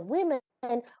stability of women,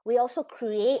 we also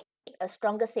create a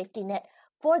stronger safety net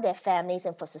for their families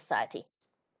and for society.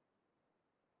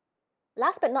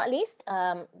 Last but not least,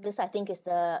 this I think is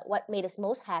what made us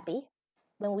most happy.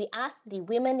 When we asked the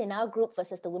women in our group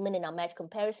versus the women in our match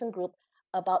comparison group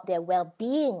about their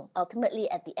well-being, ultimately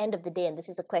at the end of the day, and this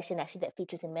is a question actually that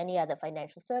features in many other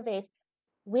financial surveys,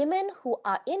 women who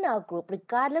are in our group,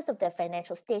 regardless of their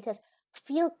financial status,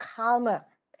 feel calmer.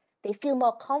 They feel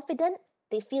more confident.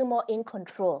 They feel more in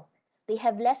control. They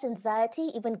have less anxiety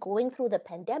even going through the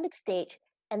pandemic stage,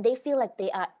 and they feel like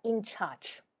they are in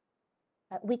charge.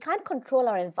 We can't control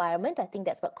our environment. I think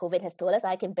that's what COVID has told us.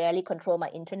 I can barely control my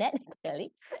internet,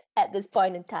 barely, at this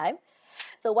point in time.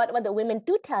 So what the women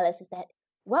do tell us is that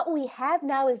what we have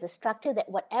now is a structure that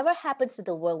whatever happens to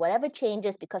the world, whatever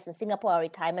changes, because in Singapore, our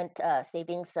retirement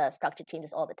savings structure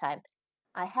changes all the time.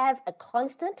 I have a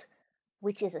constant,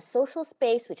 which is a social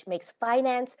space, which makes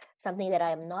finance something that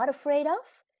I am not afraid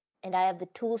of, and I have the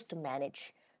tools to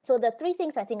manage. So the three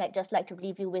things I think I'd just like to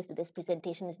leave you with this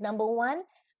presentation is, number one,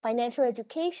 financial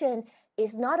education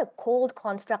is not a cold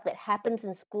construct that happens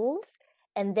in schools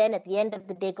and then at the end of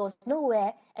the day goes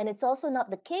nowhere. And it's also not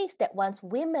the case that once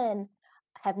women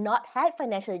have not had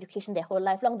financial education their whole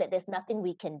life long, that there's nothing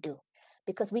we can do,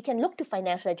 because we can look to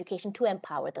financial education to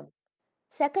empower them.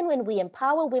 Second, when we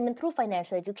empower women through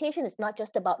financial education, it's not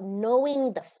just about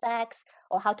knowing the facts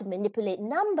or how to manipulate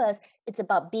numbers. It's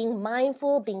about being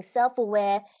mindful, being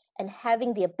self-aware, and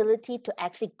having the ability to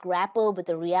actually grapple with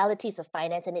the realities of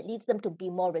finance, and it leads them to be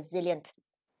more resilient.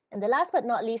 And the last but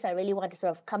not least, I really want to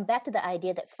sort of come back to the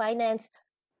idea that finance,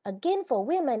 again, for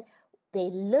women, they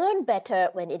learn better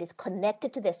when it is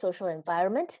connected to their social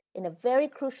environment in a very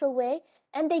crucial way,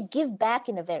 and they give back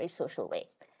in a very social way.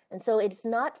 And so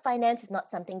finance is not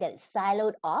something that is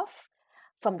siloed off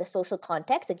from the social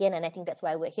context. Again, and I think that's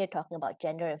why we're here talking about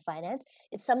gender and finance.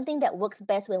 It's something that works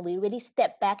best when we really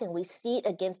step back and we see it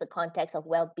against the context of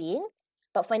well-being.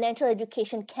 But financial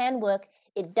education can work,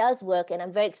 it does work, and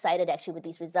I'm very excited actually with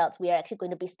these results. We are actually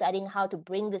going to be studying how to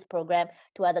bring this program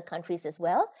to other countries as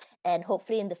well. And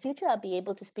hopefully in the future, I'll be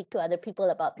able to speak to other people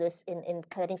about this in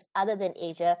countries other than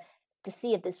Asia to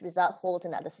see if this result holds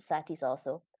in other societies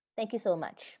also. Thank you so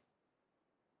much.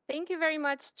 Thank you very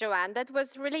much, Joanne. That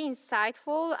was really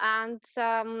insightful. And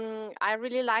I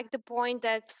really like the point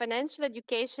that financial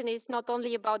education is not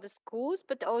only about the schools,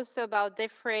 but also about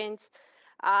different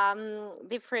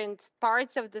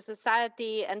parts of the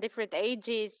society and different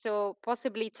ages. So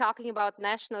possibly talking about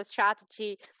national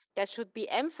strategy that should be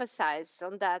emphasized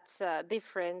on that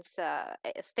different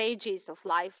stages of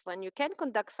life when you can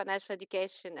conduct financial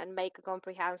education and make a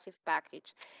comprehensive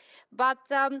package. But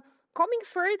coming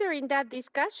further in that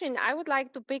discussion, I would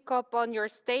like to pick up on your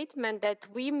statement that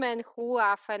women who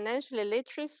are financially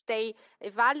literate, they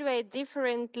evaluate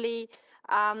differently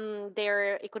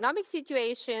their economic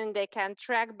situation, they can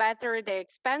track better their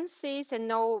expenses and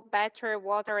know better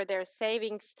what are their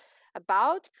savings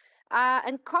about.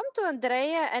 And come to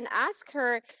Andréa and ask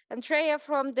her, Andréa,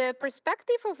 from the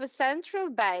perspective of a central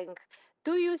bank,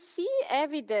 do you see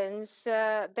evidence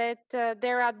that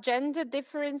there are gender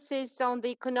differences on the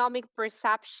economic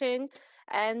perception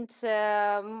and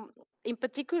in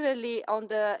particularly on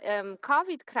the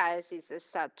COVID crisis as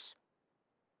such?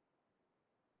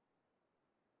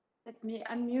 Let me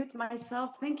unmute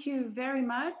myself. Thank you very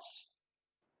much.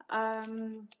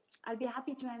 I'll be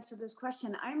happy to answer this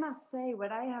question. I must say,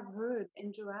 what I have heard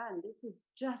in Joanne, this is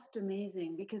just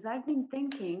amazing, because I've been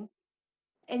thinking,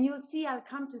 and you'll see I'll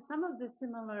come to some of the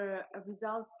similar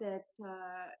results that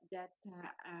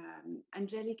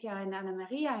Angelika and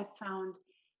Annamaria have found,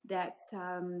 that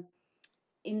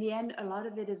in the end, a lot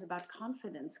of it is about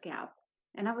confidence gap.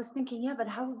 And I was thinking, yeah, but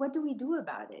what do we do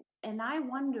about it? And I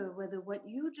wonder whether what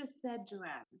you just said,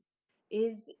 Joanne,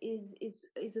 is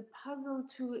a puzzle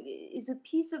is a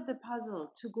piece of the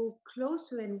puzzle to go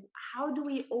closer, and how do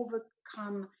we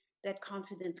overcome that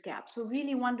confidence gap? So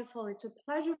really wonderful. It's a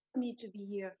pleasure for me to be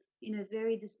here in a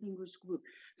very distinguished group.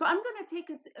 So I'm going to take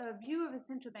a view of a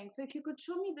central bank. So if you could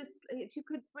show me this, if you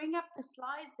could bring up the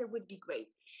slides, that would be great.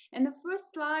 And the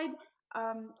first slide,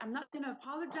 I'm not going to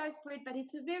apologize for it, but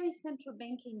it's a very central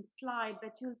banking slide,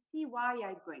 but you'll see why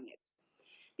I bring it.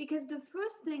 Because the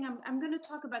first thing, I'm going to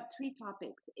talk about three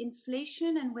topics: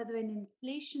 inflation, and whether in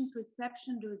inflation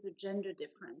perception there is a gender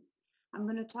difference. I'm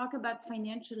going to talk about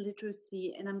financial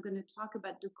literacy, and I'm going to talk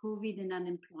about the COVID and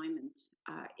unemployment.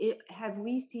 Have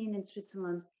we seen in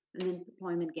Switzerland an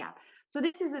employment gap? So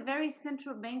this is a very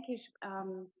central bankish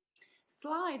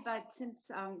slide, but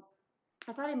since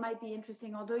I thought it might be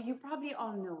interesting, although you probably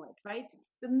all know it, right?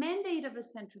 The mandate of a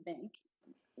central bank,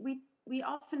 we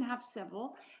often have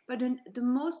several, but the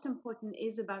most important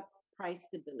is about price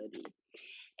stability.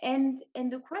 And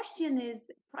the question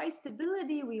is, price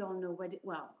stability, we all know what it,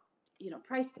 well,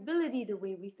 price stability, the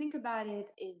way we think about it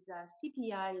is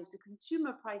CPI, is the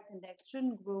consumer price index,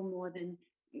 shouldn't grow more than,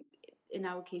 in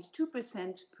our case,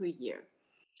 2% per year.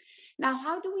 Now,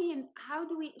 how do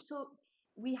we, so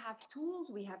we have tools,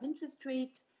 we have interest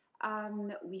rates,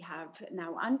 we have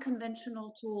now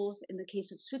unconventional tools. In the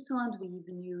case of Switzerland, we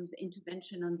even use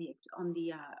intervention on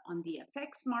the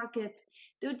FX market.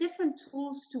 There are different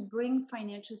tools to bring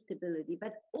financial stability,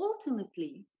 but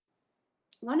ultimately,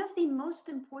 one of the most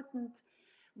important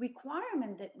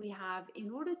requirements that we have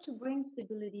in order to bring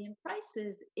stability in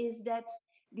prices is that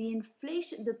the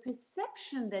inflation, the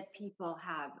perception that people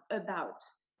have about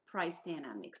price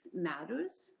dynamics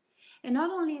matters. And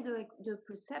not only the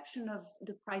perception of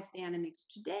the price dynamics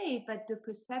today, but the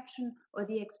perception or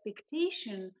the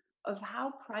expectation of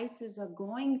how prices are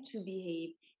going to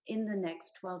behave in the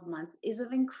next 12 months is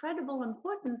of incredible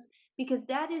importance, because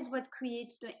that is what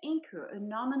creates the anchor, a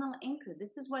nominal anchor.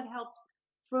 This is what helps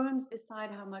firms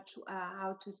decide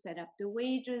how to set up the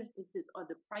wages. This is or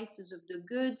the prices of the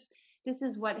goods. This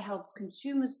is what helps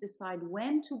consumers decide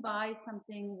when to buy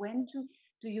something,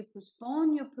 do you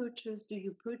postpone your purchase? Do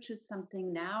you purchase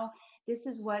something now? This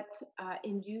is what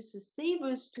induces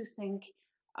savers to think,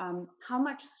 how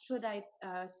much should I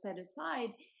set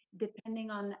aside, depending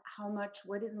on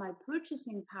what is my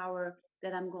purchasing power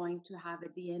that I'm going to have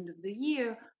at the end of the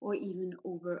year, or even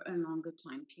over a longer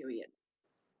time period.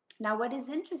 Now, what is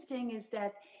interesting is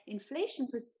that inflation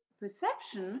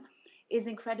perception is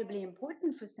incredibly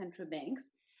important for central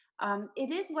banks.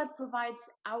 It is what provides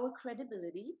our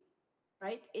credibility,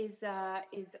 right? Is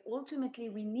ultimately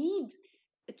we need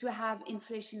to have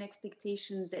inflation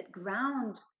expectation that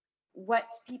ground what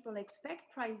people expect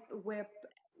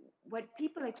what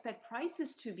people expect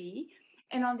prices to be.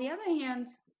 And on the other hand,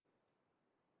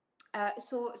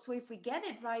 so if we get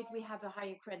it right, we have a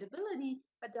higher credibility,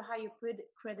 but the higher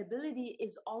credibility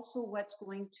is also what's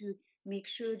going to make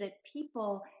sure that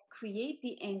people create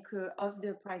the anchor of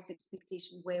their price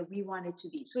expectation where we want it to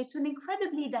be. So it's an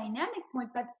incredibly dynamic point,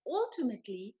 but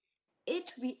ultimately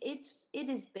it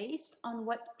is based on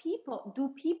what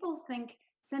people think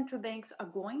central banks are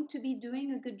going to be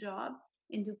doing a good job,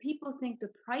 and do people think the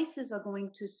prices are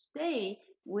going to stay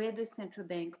where the central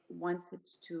bank wants it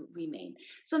to remain?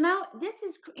 So now this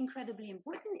is incredibly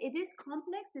important. It is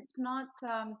complex. It's not,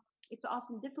 it's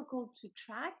often difficult to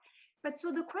track. But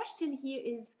so the question here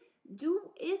is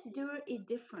there a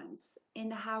difference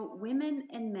in how women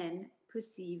and men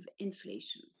perceive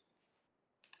inflation?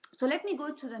 So let me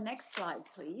go to the next slide,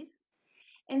 please.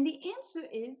 And the answer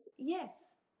is yes.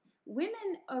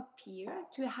 Women appear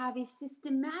to have a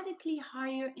systematically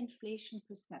higher inflation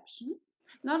perception,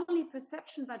 not only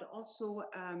perception, but also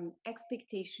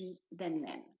expectation than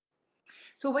men.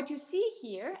 So what you see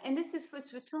here, and this is for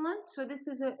Switzerland, so this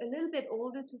is a little bit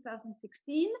older,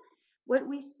 2016. What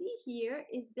we see here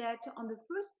is that on the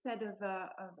first set of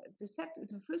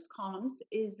the first columns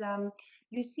is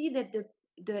you see that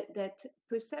that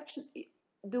perception,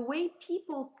 the way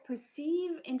people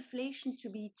perceive inflation to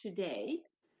be today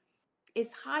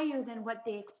is higher than what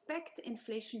they expect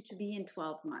inflation to be in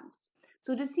 12 months.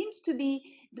 So there seems to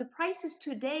be, the prices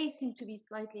today seem to be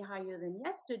slightly higher than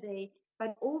yesterday,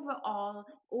 but overall,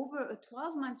 over a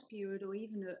 12-month period or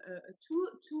even a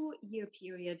two-year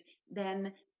period,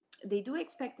 then they do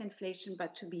expect inflation,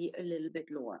 but to be a little bit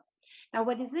lower. Now,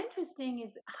 what is interesting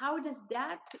is how does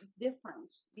that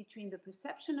difference between the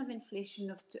perception of inflation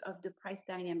of the price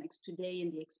dynamics today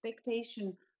and the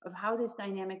expectation of how this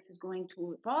dynamics is going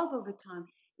to evolve over time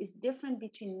is different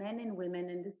between men and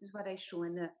women. And this is what I show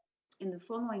in the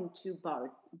following two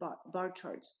bar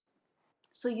charts.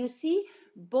 So you see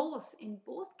in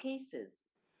both cases,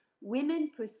 women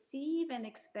perceive and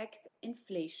expect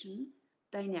inflation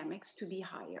dynamics to be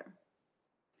higher.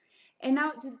 And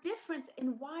now the difference,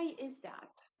 and why is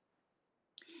that?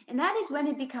 And that is when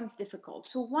it becomes difficult.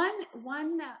 So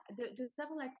there's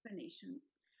several explanations.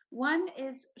 One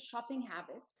is shopping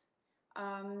habits,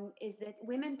 is that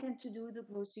women tend to do the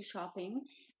grocery shopping,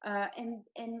 and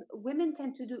women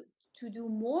tend to do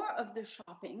more of the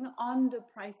shopping on the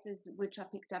prices which are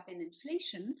picked up in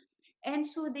inflation. And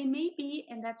so they may be,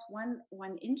 and that's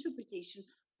one interpretation,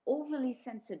 overly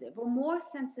sensitive or more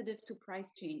sensitive to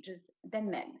price changes than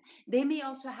men. They may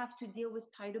also have to deal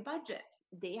with tighter budgets.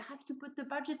 They have to put the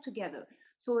budget together.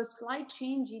 So a slight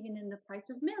change even in the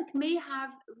price of milk may have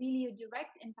really a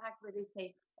direct impact where they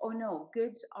say, oh no,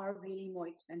 goods are really more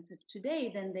expensive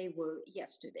today than they were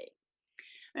yesterday.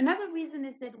 Another reason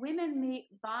is that women may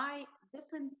buy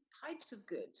different types of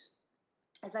goods.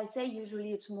 As I say,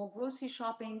 usually it's more grocery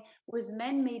shopping, whereas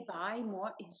men may buy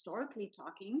more, historically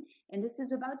talking, and this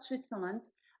is about Switzerland,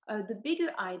 the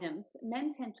bigger items.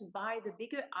 Men tend to buy the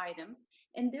bigger items,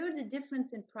 and there the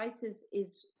difference in prices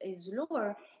is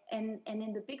lower, and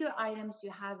in the bigger items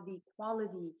you have the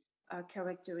quality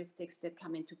characteristics that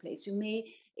come into place.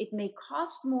 It may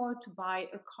cost more to buy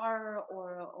a car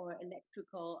or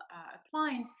electrical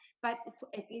appliance, but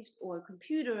at least, or a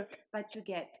computer, but you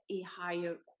get a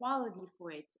higher quality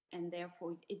for it, and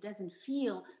therefore it doesn't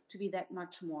feel to be that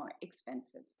much more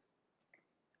expensive.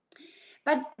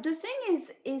 But the thing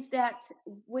is that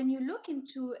when you look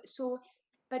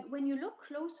when you look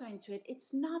closer into it,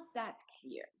 it's not that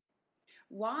clear.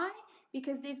 Why?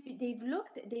 because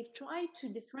they've tried to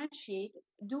differentiate.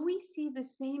 Do we see the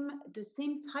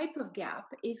same type of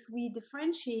gap if we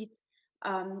differentiate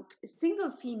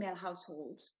single female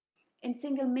households and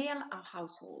single male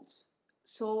households?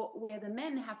 So where the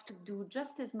men have to do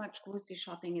just as much grocery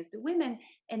shopping as the women,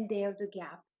 and there the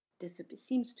gap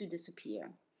seems to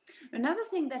disappear. Another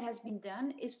thing that has been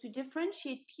done is to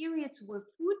differentiate periods where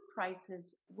food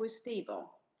prices were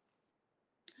stable,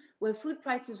 where food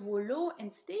prices were low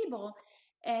and stable,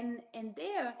 and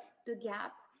there the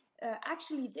gap,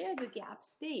 there the gap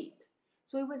stayed.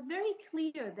 So it was very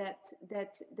clear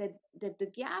that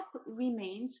the gap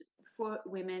remains for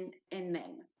women and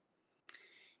men.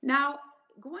 Now,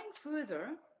 going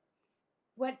further,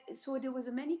 so there was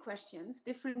many questions,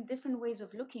 different ways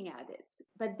of looking at it.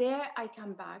 But there I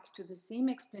come back to the same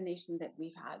explanation that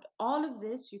we've had. All of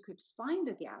this, you could find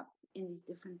a gap in these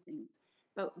different things,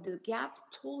 but the gap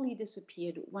totally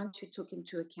disappeared once you took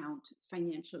into account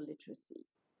financial literacy.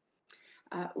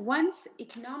 Once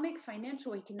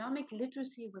financial economic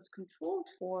literacy was controlled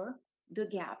for, the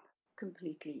gap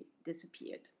completely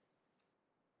disappeared.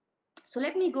 So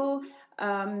let me go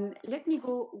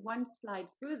one slide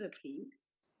further, please.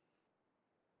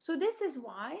 So this is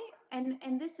why,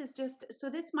 and this is just, so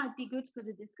this might be good for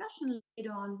the discussion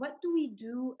later on. What do we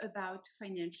do about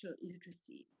financial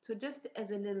literacy? So just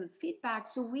as a little feedback,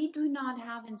 so we do not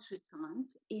have in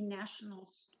Switzerland a national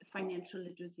financial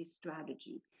literacy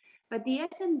strategy, but the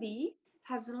SNB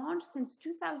has launched since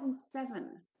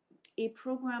 2007 a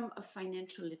program of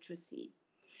financial literacy.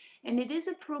 And it is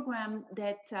a program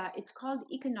that it's called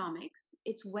Economics.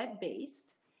 It's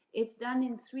web-based. It's done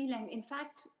in 3 languages. In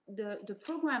fact, the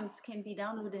programs can be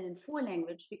downloaded in 4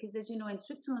 languages because, as you know, in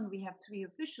Switzerland, we have 3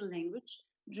 official languages,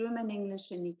 German,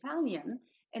 English, and Italian.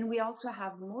 And we also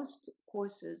have most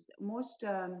courses, most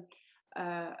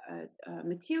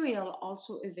material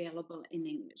also available in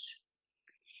English.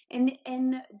 And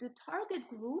the target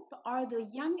group are the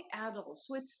young adults.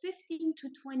 So it's 15 to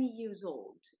 20 years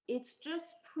old. It's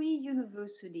just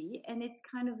pre-university, and it's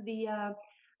kind of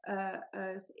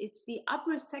it's the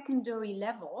upper secondary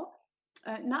level,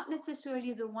 not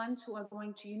necessarily the ones who are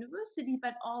going to university,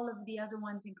 but all of the other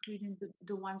ones, including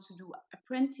the ones who do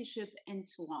apprenticeship and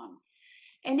so on.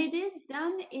 And it is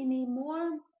done in a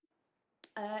more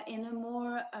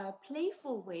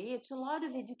playful way. It's a lot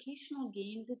of educational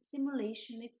games, it's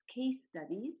simulation, it's case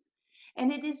studies,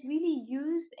 and it is really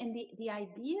used. And the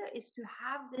idea is to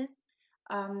have this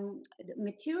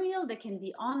material that can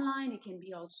be online, it can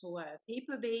be also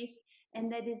paper-based, and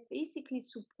that is basically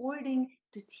supporting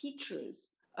the teachers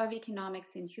of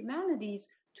economics and humanities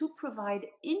to provide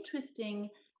interesting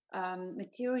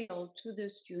material to the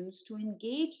students to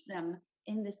engage them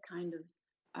in this kind of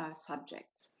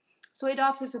subjects. So it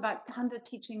offers about 100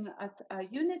 teaching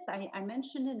units. I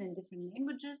mentioned it in different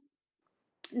languages.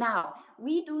 Now,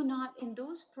 we do not, in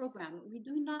those programs, we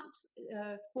do not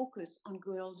focus on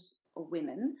girls or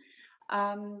women.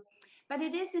 But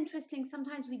it is interesting,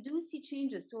 sometimes we do see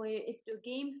changes. So if the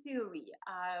game theory,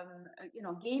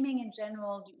 gaming in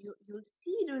general, you'll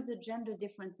see there's a gender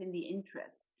difference in the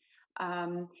interest.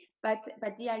 But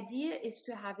the idea is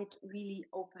to have it really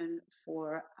open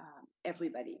for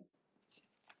everybody.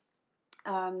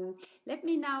 Let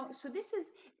me now, so this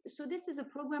is a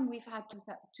program we've had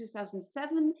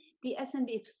 2007. The SNB,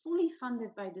 it's fully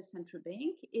funded by the central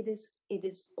bank. It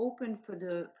is open for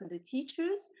the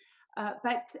teachers,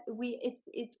 but we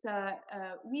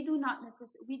do not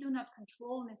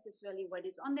control necessarily what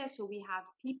is on there. So we have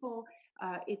people.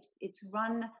 It's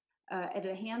run at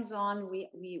a hands-on.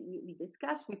 We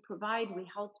discuss, we provide, we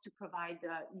help to provide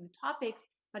new topics,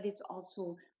 but it's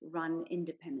also run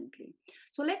independently.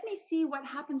 So let me see what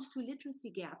happens to literacy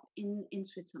gap in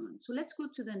Switzerland. So let's go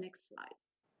to the next slide.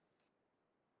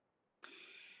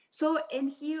 So, and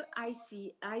here I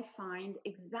find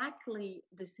exactly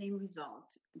the same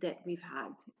result that we've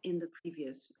had in the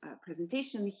previous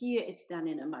presentation. Here it's done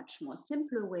in a much more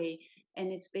simpler way, and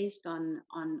it's based on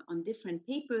different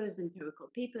papers, empirical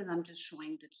papers. I'm just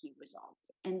showing the key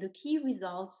results. And the key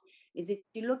results is, if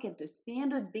you look at the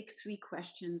standard big 3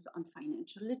 questions on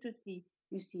financial literacy,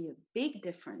 you see a big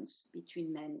difference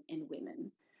between men and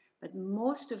women. But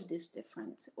most of this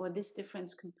difference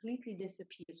completely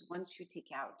disappears once you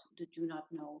take out the do not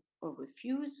know or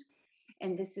refuse.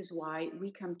 And this is why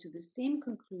we come to the same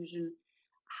conclusion.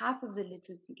 Half of the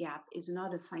literacy gap is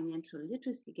not a financial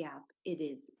literacy gap, it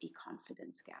is a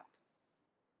confidence gap.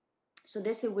 So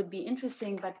this, it would be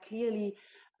interesting, but clearly,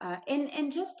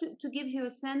 and just to give you a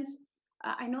sense,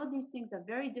 I know these things are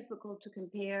very difficult to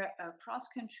compare across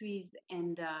countries,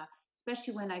 and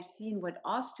especially when I've seen what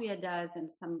Austria does and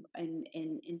some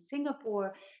in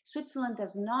Singapore. Switzerland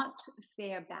does not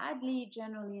fare badly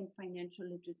generally in financial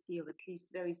literacy, or at least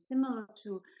very similar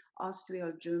to Austria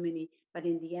or Germany. But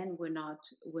in the end, we're not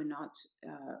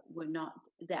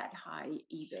that high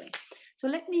either.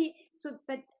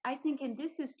 But I think, and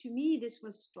this is, to me, this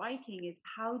was striking, is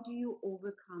how do you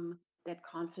overcome that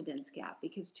confidence gap?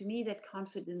 Because to me, that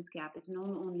confidence gap is not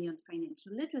only on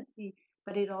financial literacy,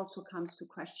 but it also comes to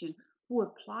question who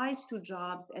applies to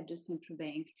jobs at the central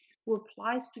bank, who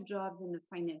applies to jobs in the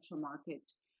financial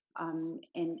market,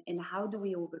 and how do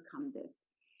we overcome this?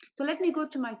 So let me go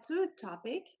to my third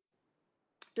topic.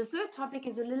 The third topic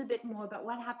is a little bit more about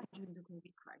what happened during the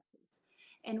COVID crisis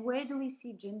and where do we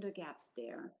see gender gaps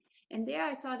there. And there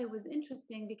I thought it was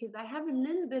interesting because I have a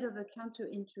little bit of a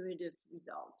counterintuitive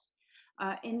result.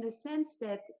 In the sense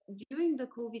that during the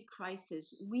COVID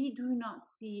crisis, we do not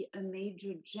see a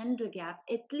major gender gap,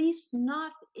 at least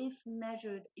not if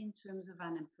measured in terms of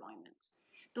unemployment.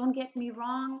 Don't get me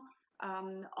wrong,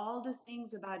 all the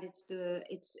things about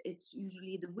it's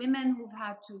usually the women who've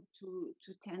had to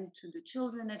tend to the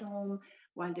children at home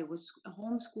while there was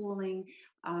homeschooling.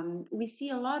 We see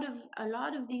a lot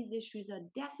of these issues are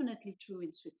definitely true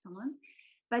in Switzerland,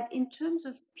 but in terms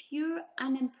of pure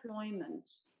unemployment,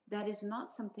 that is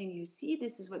not something you see.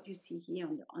 This is what you see here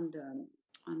on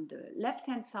the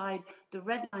left-hand side. The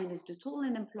red line is the total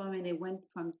unemployment. It went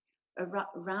from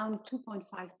around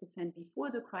 2.5% before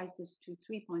the crisis to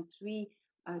 3.3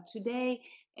 today.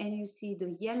 And you see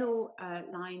the yellow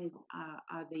line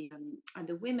are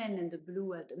the women and the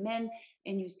blue are the men.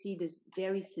 And you see this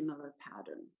very similar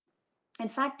pattern. In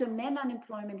fact, the men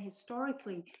unemployment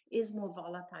historically is more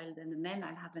volatile than the men.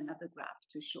 I have another graph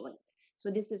to show it. So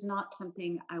this is not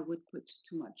something I would put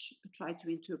too much, try to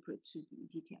interpret to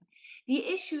detail. The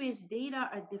issue is data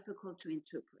are difficult to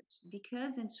interpret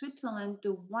because in Switzerland,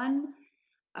 the one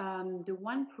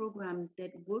program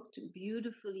that worked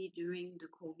beautifully during the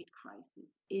COVID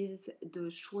crisis is the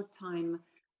short-time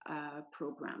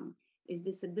program. Is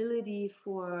this ability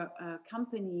for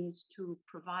companies to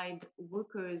provide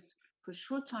workers for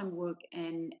short-time work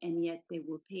and yet they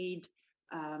were paid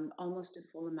almost a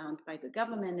full amount by the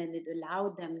government, and it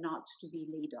allowed them not to be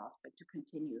laid off, but to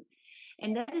continue.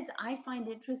 And that is, I find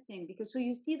interesting because, so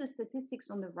you see the statistics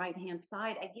on the right-hand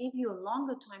side. I gave you a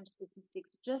longer time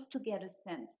statistics just to get a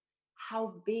sense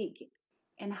how big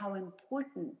and how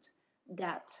important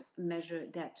that measure,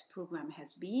 that program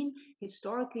has been.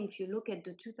 Historically, if you look at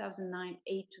the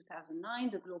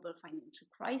 2008-2009, the global financial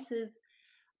crisis,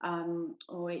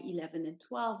 or 11 and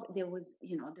 12, there was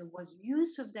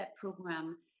use of that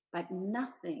program, but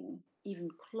nothing even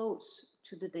close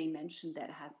to the dimension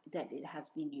that it has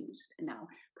been used. Now,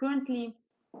 currently,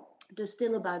 there's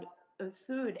still about a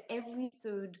third, every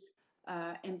third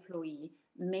employee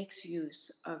makes use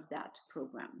of that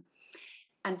program.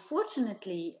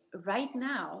 Unfortunately, right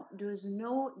now, there's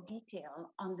no detail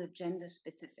on the gender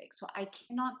specific. So I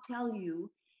cannot tell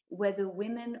you whether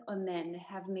women or men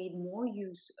have made more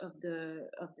use of the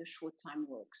short-time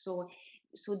work. So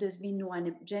there's been no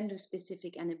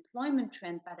gender-specific unemployment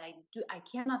trend, but I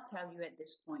cannot tell you at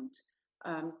this point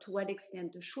to what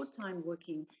extent the short-time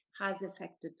working has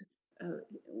affected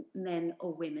men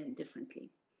or women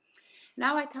differently.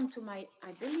 Now I come to I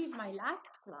believe my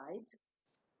last slide.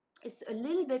 It's a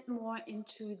little bit more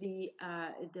into the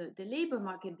labor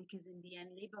market, because in the end,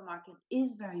 labor market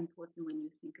is very important when you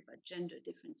think about gender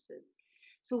differences.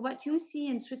 So what you see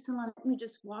in Switzerland, let me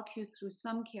just walk you through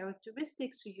some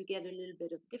characteristics so you get a little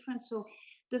bit of difference. So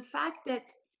the fact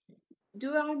that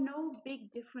there are no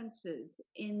big differences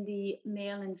in the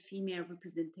male and female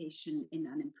representation in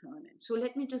unemployment. So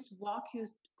let me just walk you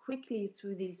quickly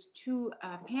through these two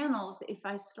panels. If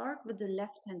I start with the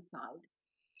left-hand side,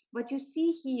 what you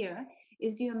see here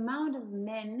is the amount of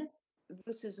men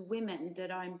versus women that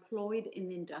are employed in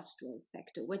the industrial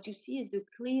sector. What you see is there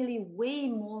are clearly way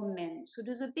more men. So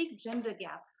there's a big gender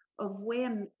gap of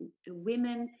where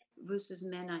women versus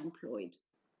men are employed.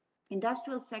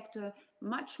 Industrial sector,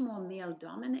 much more male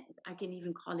dominated. I can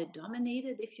even call it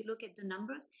dominated if you look at the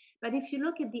numbers. But if you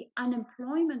look at the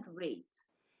unemployment rate,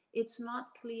 it's not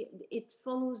clear. It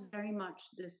follows very much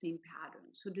the same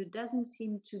pattern. So there doesn't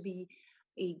seem to be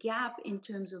a gap in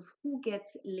terms of who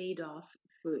gets laid off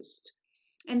first.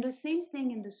 And the same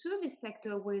thing in the service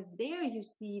sector, whereas there you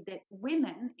see that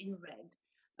women in red,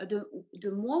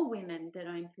 the more women that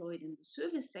are employed in the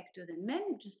service sector than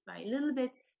men, just by a little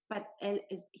bit, but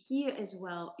here as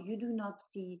well, you do not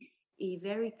see a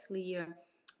very clear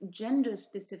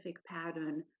gender-specific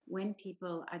pattern when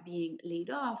people are being laid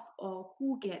off or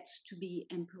who gets to be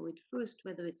employed first,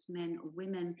 whether it's men or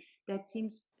women. That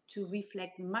seems to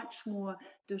reflect much more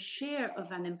the share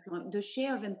of unemployment,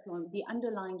 the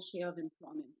underlying share of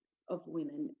employment of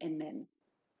women and men.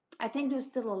 I think there's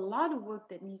still a lot of work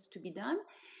that needs to be done.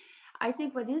 I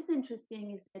think what is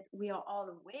interesting is that we are all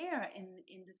aware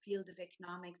in the field of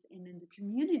economics and in the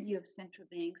community of central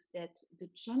banks that the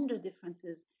gender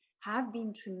differences have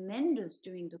been tremendous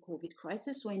during the COVID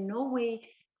crisis. So in no way,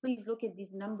 please look at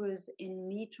these numbers in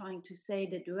me trying to say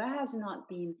that there has not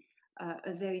been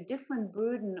a very different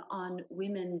burden on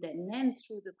women than men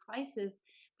through the crisis.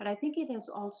 But I think it has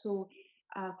also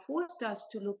forced us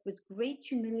to look with great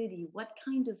humility what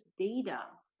kind of data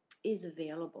is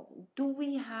available. Do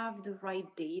we have the right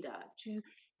data to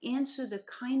answer the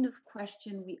kind of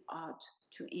question we ought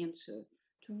to answer,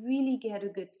 to really get a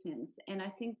good sense? And I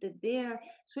think that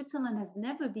Switzerland has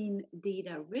never been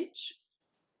data rich.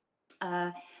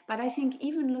 But I think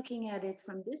even looking at it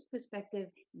from this perspective,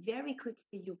 very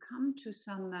quickly you come to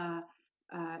some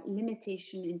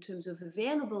limitation in terms of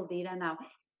available data. Now,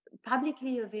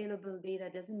 publicly available data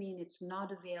doesn't mean it's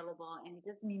not available, and it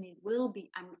doesn't mean it will be.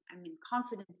 I'm in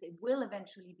confidence it will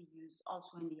eventually be used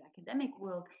also in the academic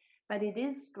world. But it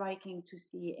is striking to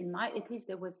see, at least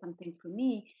there was something for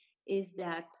me, is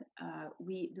that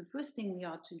the first thing we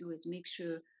ought to do is make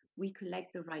sure we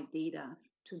collect the right data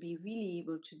to be really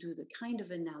able to do the kind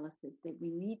of analysis that we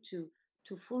need to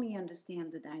fully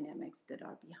understand the dynamics that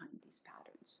are behind these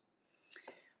patterns.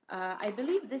 I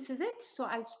believe this is it, so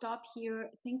I'll stop here.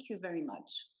 Thank you very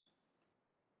much.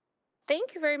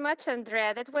 Thank you very much,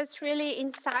 Andréa. That was really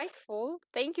insightful.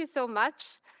 Thank you so much.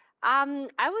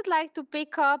 I would like to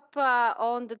pick up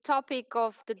on the topic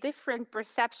of the different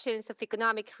perceptions of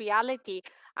economic reality.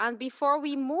 And before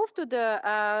we move to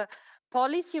the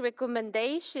policy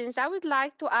recommendations, I would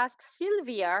like to ask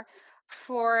Sylvia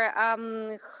for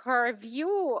her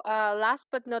view, last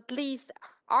but not least,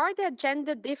 are there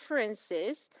gender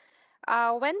differences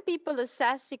when people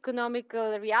assess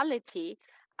economical reality?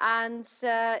 And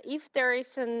if there is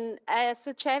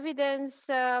such evidence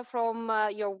from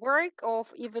your work or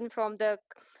even from the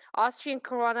Austrian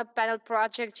Corona panel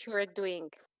project you are doing.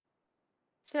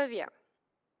 Sylvia.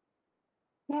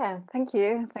 Yeah, thank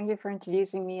you. Thank you for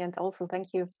introducing me, and also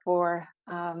thank you for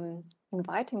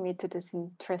inviting me to this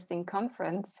interesting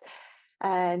conference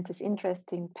and this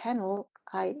interesting panel.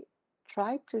 I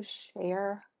tried to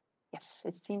share. Yes,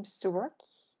 it seems to work.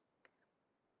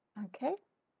 Okay.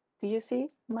 Do you see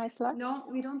my slides? No,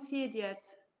 we don't see it yet.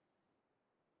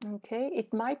 Okay,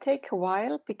 it might take a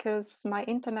while because my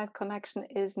internet connection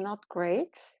is not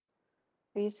great.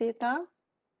 Do you see it now?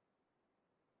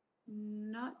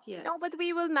 Not yet. No, but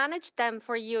we will manage them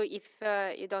for you if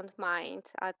you don't mind.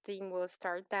 Our team will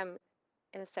start them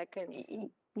in a second.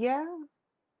 Yeah.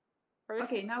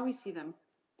 Perfect. Okay, now we see them.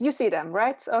 You see them,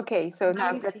 right? Okay, so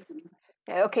now that's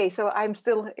okay. So I'm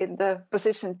still in the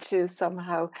position to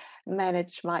somehow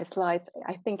manage my slides.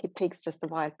 I think it takes just a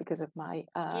while because of my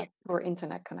poor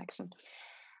internet connection.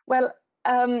 Well,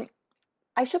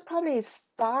 I should probably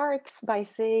start by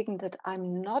saying that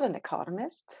I'm not an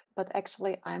economist, but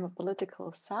actually I'm a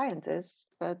political scientist.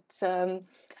 But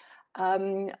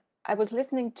I was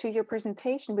listening to your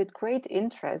presentation with great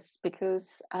interest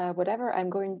because whatever I'm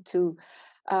going to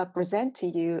present to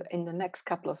you in the next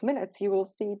couple of minutes, you will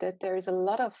see that there is a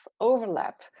lot of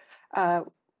overlap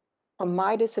from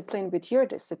my discipline with your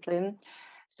discipline.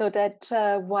 So that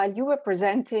while you were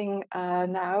presenting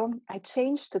now, I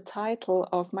changed the title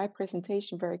of my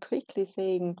presentation very quickly,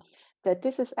 saying that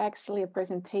this is actually a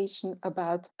presentation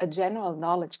about a general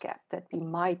knowledge gap that we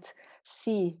might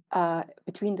see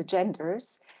between the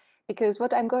genders. Because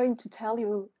what I'm going to tell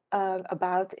you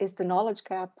about is the knowledge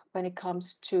gap when it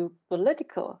comes to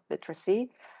political literacy,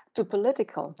 to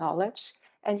political knowledge.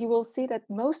 And you will see that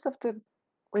most of the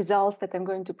results that I'm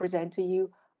going to present to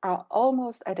you are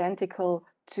almost identical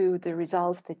to the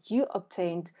results that you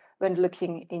obtained when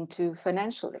looking into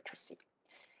financial literacy.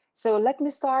 So let me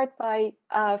start by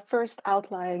first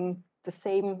outlining the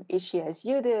same issue as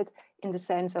you did, in the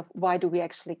sense of why do we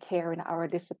actually care in our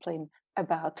discipline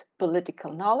about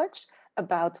political knowledge,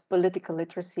 about political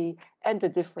literacy, and the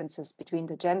differences between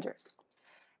the genders.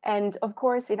 And of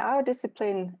course, in our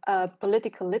discipline,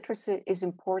 political literacy is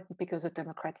important because of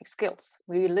democratic skills.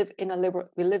 We live in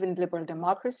liberal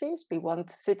democracies. We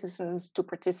want citizens to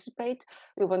participate.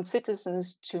 We want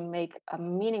citizens to make a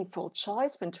meaningful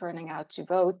choice when turning out to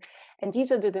vote. And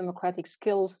these are the democratic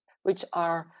skills which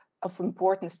are of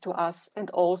importance to us and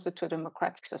also to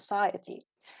democratic society.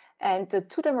 And the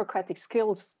two democratic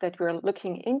skills that we're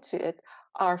looking into it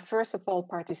are, first of all,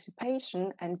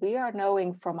 participation. And we are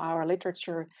knowing from our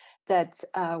literature that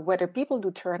whether people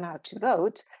do turn out to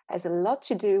vote has a lot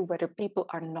to do whether people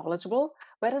are knowledgeable,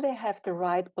 whether they have the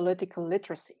right political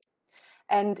literacy.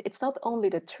 And it's not only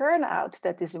the turnout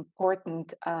that is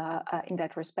important in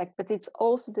that respect, but it's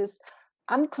also this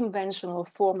unconventional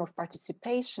form of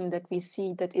participation that we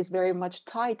see that is very much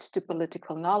tied to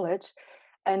political knowledge.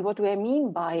 And what do I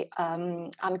mean by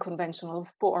unconventional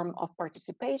form of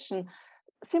participation?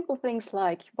 Simple things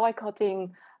like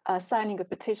boycotting, signing a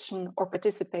petition, or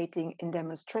participating in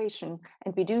demonstration.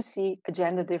 And we do see a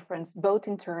gender difference both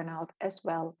in turnout as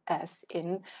well as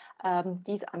in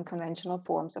these unconventional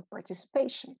forms of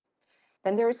participation.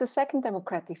 Then there is a second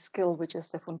democratic skill, which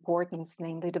is of importance,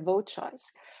 namely the vote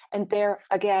choice. And there,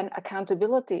 again,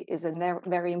 accountability is a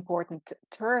very important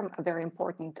term, a very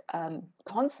important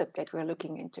concept that we're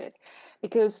looking into it,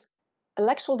 because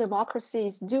electoral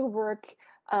democracies do work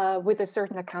with a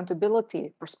certain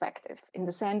accountability perspective, in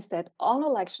the sense that on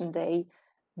election day,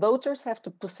 voters have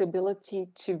the possibility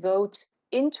to vote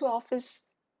into office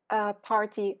a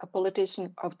party, a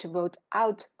politician, or to vote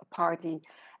out a party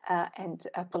and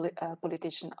a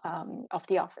politician of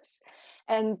the office.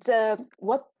 And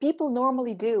what people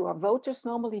normally do, or voters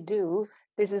normally do,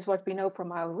 this is what we know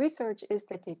from our research, is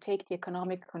that they take the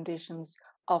economic conditions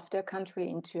of their country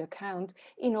into account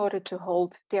in order to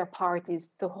hold their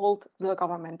parties, to hold the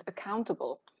government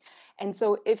accountable. And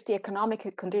so if the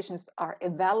economic conditions are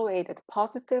evaluated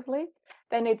positively,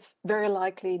 then it's very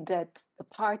likely that the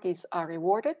parties are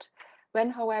rewarded.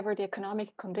 When, however, the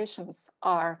economic conditions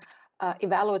are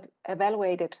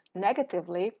evaluated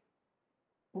negatively,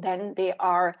 then they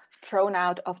are thrown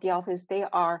out of the office. They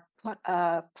are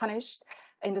punished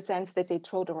in the sense that they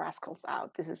throw the rascals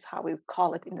out. This is how we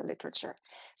call it in the literature.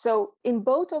 So in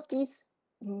both of these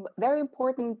very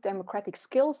important democratic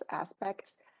skills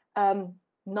aspects,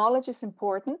 knowledge is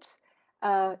important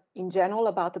in general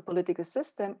about the political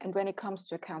system. And when it comes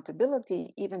to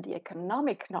accountability, even the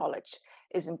economic knowledge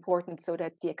is important, so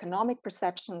that the economic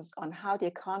perceptions on how the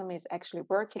economy is actually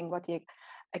working, what the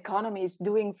economy is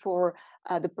doing for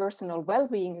the personal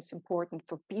well-being is important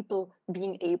for people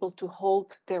being able to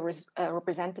hold their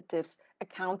representatives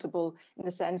accountable in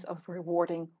the sense of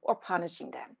rewarding or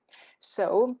punishing them.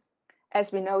 So,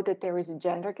 as we know that there is a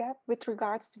gender gap with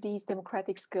regards to these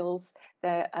democratic skills,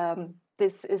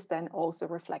 this is then also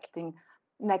reflecting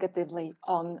negatively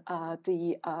on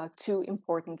the two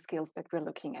important skills that we're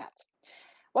looking at.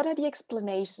 What are the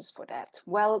explanations for that?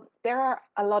 Well, there are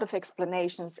a lot of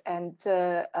explanations, and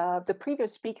the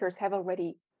previous speakers have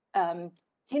already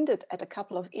hinted at a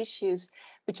couple of issues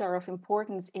which are of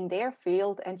importance in their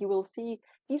field, and you will see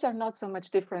these are not so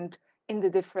much different in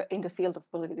the field of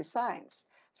political science.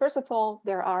 First of all,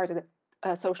 there are the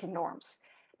social norms.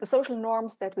 The social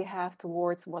norms that we have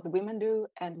towards what women do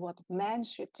and what men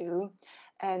should do.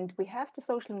 And we have the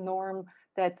social norm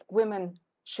that women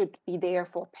should be there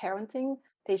for parenting.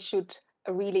 They should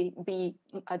really be,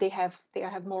 they have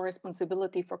more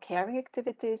responsibility for caring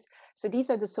activities. So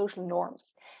these are the social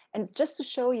norms. And just to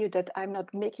show you that I'm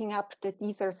not making up that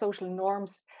these are social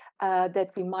norms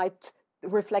that we might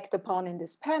reflect upon in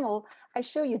this panel, I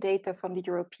show you data from the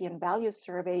European Values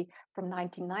Survey from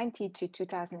 1990 to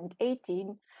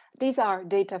 2018. These are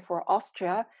data for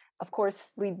Austria. Of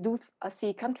course, we do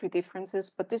see country differences,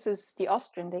 but this is the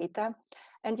Austrian data.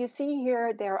 And you see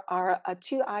here, there are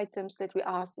two items that we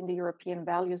asked in the European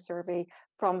Values Survey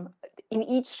in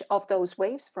each of those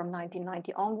waves from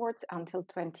 1990 onwards until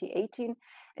 2018.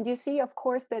 And you see, of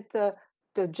course, that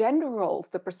the gender roles,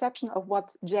 the perception of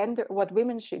what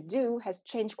women should do has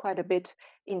changed quite a bit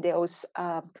in those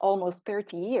almost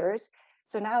 30 years.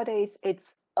 So nowadays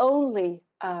it's only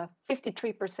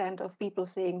 53% of people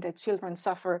saying that children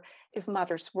suffer if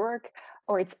mothers work,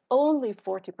 or it's only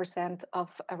 40%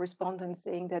 of respondents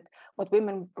saying that what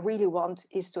women really want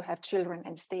is to have children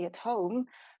and stay at home.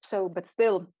 So, but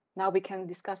still, now we can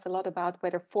discuss a lot about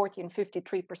whether 40 and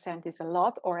 53% is a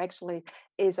lot or actually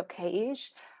is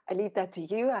okay-ish. I leave that to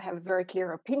you. I have a very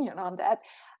clear opinion on that,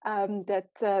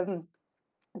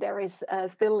 there is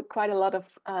still quite a lot of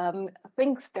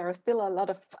things. There are still a lot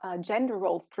of gender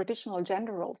roles, traditional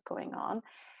gender roles going on.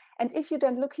 And if you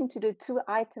then look into the two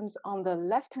items on the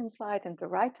left-hand side and the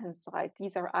right-hand side,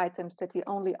 these are items that we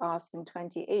only asked in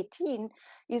 2018,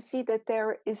 you see that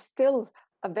there is still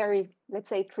a very, let's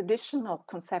say, traditional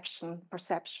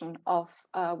perception of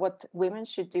what women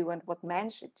should do and what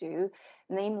men should do,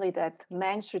 namely that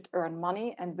men should earn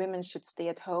money and women should stay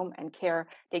at home and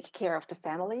take care of the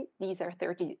family. These are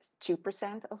 32%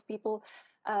 of people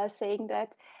saying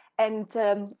that. And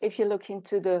if you look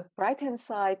into the right-hand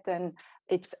side, then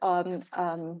it's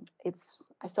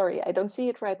sorry, I don't see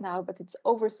it right now, but it's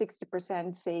over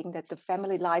 60% saying that the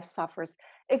family life suffers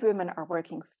if women are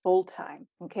working full-time.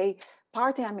 Okay,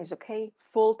 part-time is okay,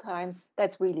 full-time,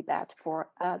 that's really bad for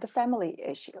the family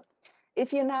issue.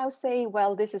 If you now say,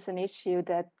 well, this is an issue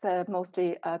that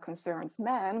mostly concerns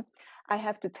men, I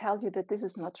have to tell you that this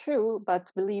is not true,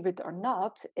 but believe it or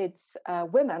not, it's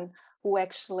women who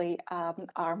actually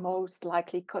are most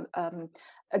likely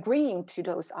agreeing to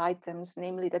those items,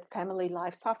 namely that family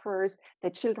life suffers,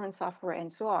 that children suffer,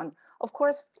 and so on. Of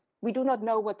course, we do not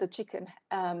know what the chicken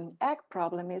egg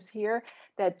problem is here,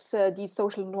 that these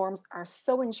social norms are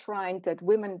so enshrined that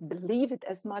women believe it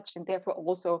as much and therefore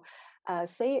also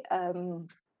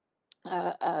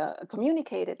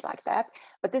communicate it like that.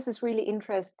 But this is really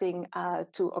interesting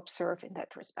to observe in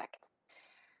that respect.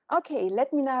 Okay,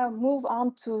 let me now move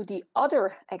on to the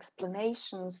other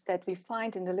explanations that we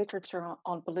find in the literature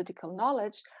on political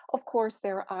knowledge. Of course,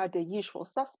 there are the usual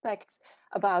suspects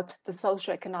about the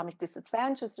socioeconomic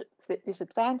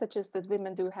disadvantages that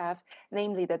women do have,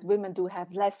 namely that women do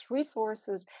have less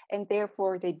resources and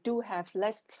therefore they do have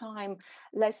less time,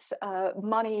 less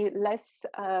money, less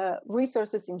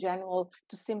resources in general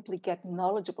to simply get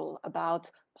knowledgeable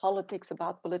about politics,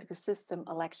 about political system,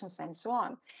 elections, and so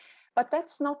on. But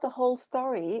that's not the whole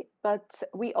story, but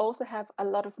we also have a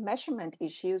lot of measurement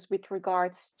issues with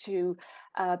regards to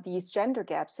these gender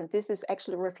gaps. And this is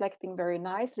actually reflecting very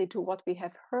nicely to what we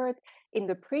have heard in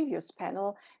the previous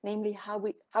panel, namely how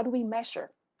do we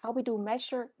measure? How we do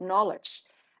measure knowledge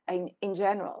in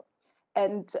general.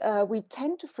 And we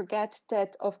tend to forget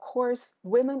that, of course,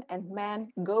 women and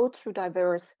men go through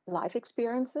diverse life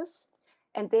experiences.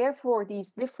 And therefore,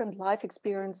 these different life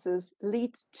experiences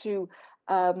lead to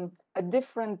a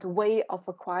different way of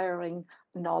acquiring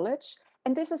knowledge.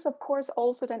 And this is, of course,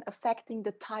 also then affecting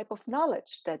the type of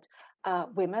knowledge that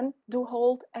women do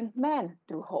hold and men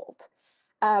do hold.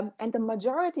 And the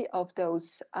majority of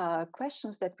those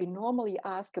questions that we normally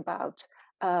ask about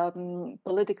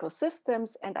political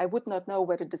systems, and I would not know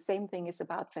whether the same thing is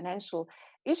about financial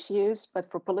issues,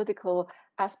 but for political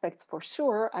aspects for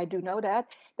sure, I do know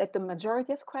that the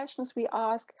majority of questions we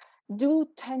ask do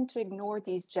tend to ignore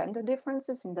these gender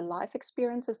differences in the life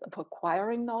experiences of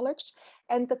acquiring knowledge.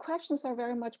 And the questions are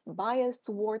very much biased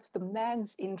towards the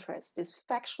man's interest, this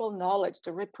factual knowledge,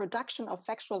 the reproduction of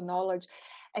factual knowledge,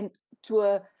 and to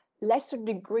a lesser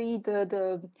degree,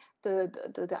 the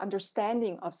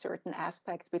understanding of certain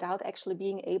aspects without actually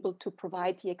being able to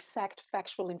provide the exact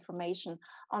factual information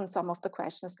on some of the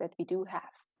questions that we do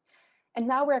have. And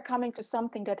now we're coming to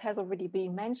something that has already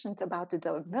been mentioned about the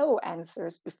don't know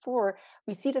answers before.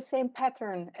 We see the same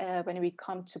pattern when we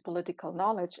come to political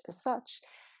knowledge as such.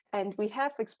 And we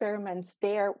have experiments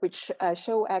there which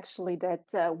show actually that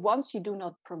once you do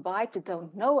not provide the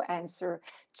don't know answer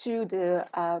to the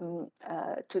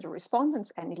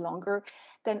respondents any longer,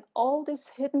 then all this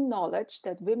hidden knowledge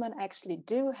that women actually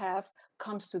do have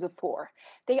comes to the fore.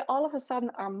 They all of a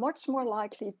sudden are much more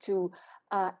likely to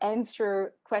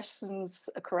answer questions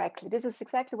correctly. This is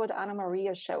exactly what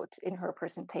Annamaria showed in her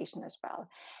presentation as well.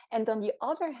 And on the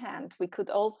other hand, we could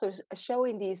also show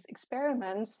in these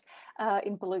experiments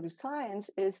in political science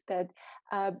is that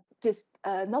this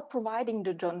not providing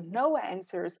the don't know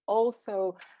answers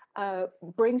also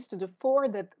brings to the fore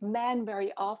that men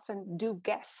very often do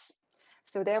guess.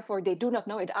 So therefore, they do not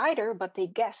know it either, but they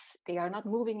guess. They are not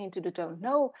moving into the don't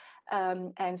know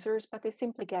answers, but they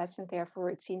simply guess, and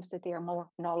therefore it seems that they are more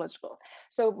knowledgeable.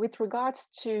 So with regards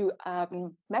to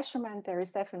measurement, there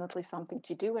is definitely something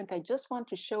to do. And I just want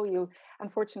to show you,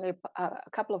 unfortunately, a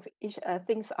couple of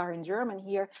things are in German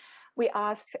here. We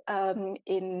asked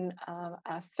in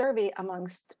a survey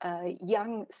amongst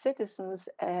young citizens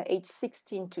aged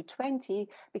 16 to 20,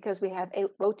 because we have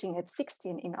voting at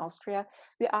 16 in Austria,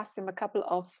 we asked them a couple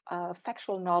of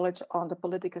factual knowledge on the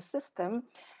political system.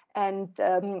 And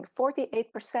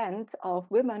 48% of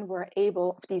women were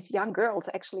able, these young girls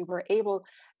actually were able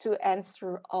to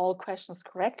answer all questions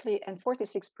correctly, and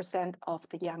 46% of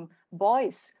the young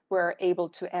boys were able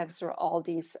to answer all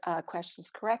these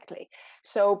questions correctly.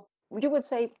 So you would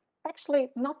say,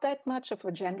 actually not that much of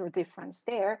a gender difference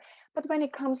there. But when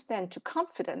it comes then to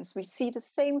confidence, we see the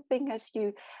same thing as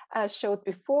you showed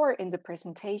before in the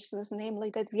presentations, namely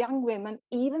that young women,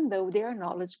 even though they are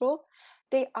knowledgeable,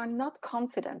 they are not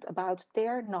confident about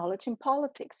their knowledge in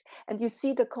politics. And you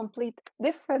see the complete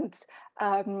different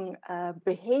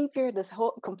behavior, this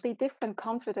whole complete different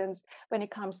confidence when it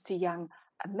comes to young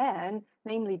men,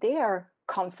 namely they are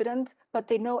confident, but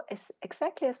they know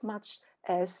exactly as much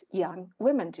as young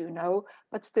women do know,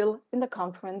 but still in the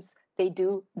conference, they do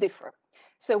differ.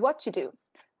 So what to do?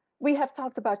 We have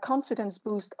talked about confidence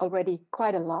boost already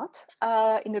quite a lot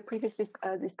in the previous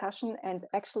discussion. And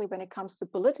actually, when it comes to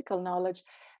political knowledge,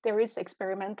 there is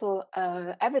experimental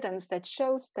evidence that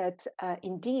shows that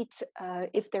indeed,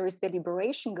 if there is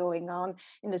deliberation going on,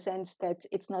 in the sense that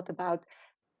it's not about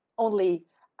only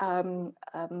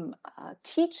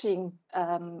teaching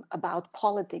about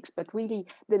politics, but really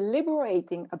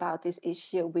deliberating about this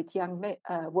issue with young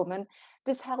women,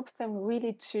 this helps them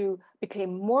really to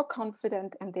become more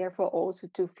confident and therefore also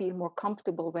to feel more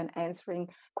comfortable when answering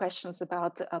questions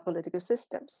about political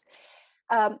systems.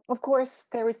 Of course,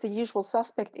 there is the usual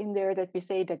suspect in there that we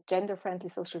say that gender-friendly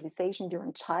socialization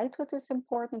during childhood is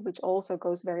important, which also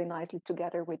goes very nicely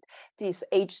together with this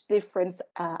age difference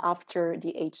after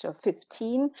the age of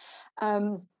 15.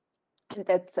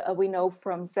 That we know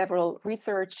from several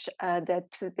research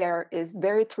that there is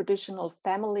very traditional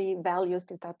family values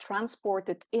that are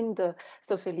transported in the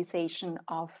socialization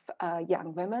of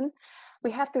young women.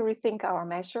 We have to rethink our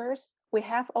measures. We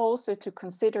have also to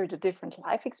consider the different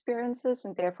life experiences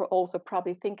and therefore also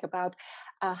probably think about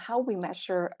how we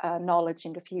measure knowledge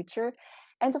in the future.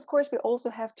 And of course, we also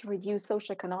have to reduce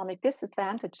socioeconomic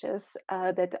disadvantages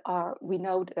that are, we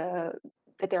know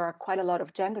that there are quite a lot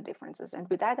of gender differences. And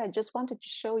with that, I just wanted to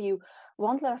show you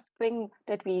one last thing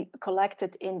that we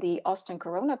collected in the Austrian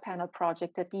Corona Panel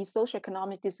project, that these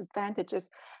socioeconomic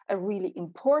disadvantages are really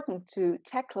important to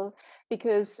tackle,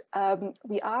 because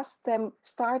we asked them,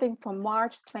 starting from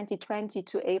March 2020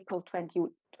 to April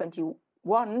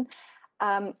 2021,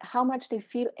 how much they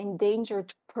feel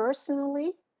endangered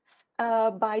personally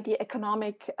by the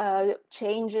economic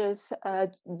changes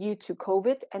due to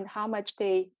COVID, and how much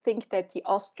they think that the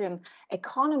Austrian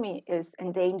economy is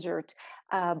endangered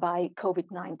by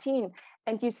COVID-19.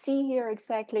 And you see here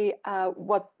exactly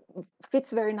what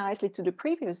fits very nicely to the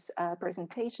previous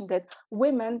presentation, that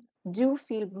women do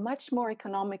feel much more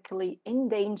economically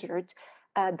endangered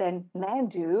than men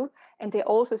do. And they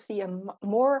also see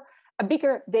a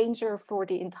bigger danger for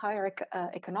the entire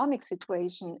economic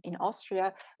situation in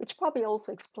Austria, which probably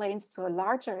also explains to a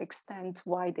larger extent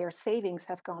why their savings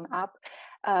have gone up,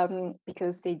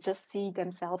 because they just see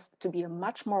themselves to be a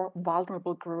much more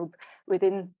vulnerable group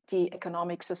within the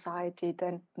economic society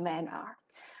than men are.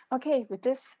 Okay, with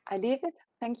this, I leave it.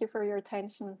 Thank you for your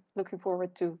attention. Looking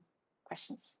forward to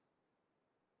questions.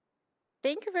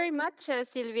 Thank you very much,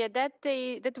 Sylvia.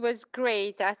 That was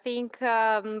great. I think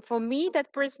for me,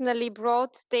 that personally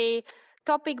brought the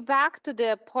topic back to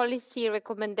the policy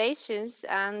recommendations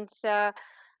and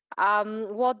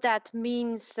what that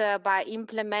means by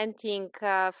implementing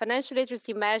financial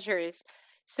literacy measures.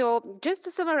 So just to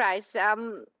summarize,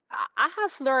 I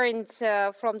have learned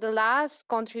from the last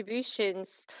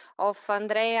contributions of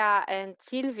Andréa and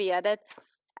Sylvia that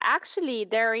actually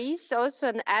there is also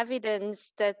an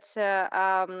evidence that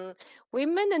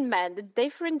women and men, the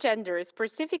different genders,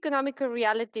 perceive economical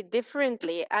reality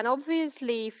differently, and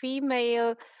obviously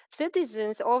female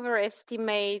citizens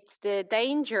overestimate the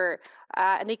danger,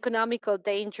 an economical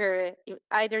danger,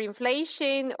 either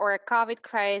inflation or a COVID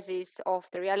crisis of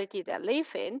the reality they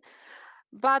live in.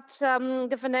 But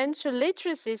the financial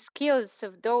literacy skills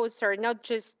of those are not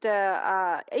just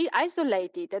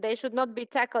isolated. They should not be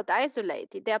tackled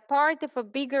isolated. They are part of a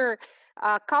bigger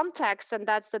context, and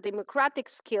that's the democratic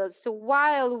skills. So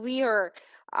while we are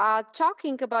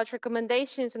talking about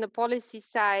recommendations on the policy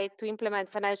side to implement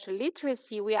financial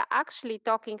literacy, we are actually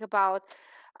talking about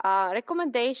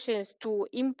recommendations to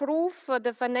improve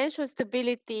the financial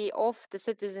stability of the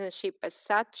citizenship as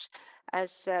such,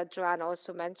 as Joanne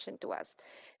also mentioned to us.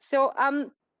 So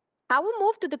I will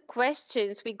move to the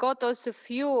questions. We got also a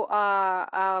few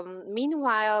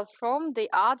meanwhile from the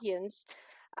audience,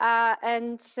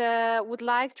 and would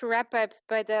like to wrap up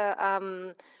by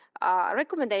the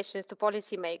recommendations to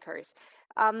policymakers.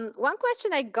 One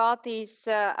question I got is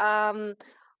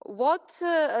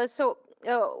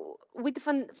with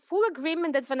full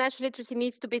agreement that financial literacy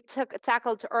needs to be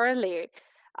tackled early,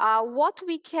 what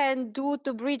we can do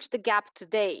to bridge the gap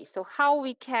today. So how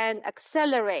we can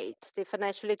accelerate the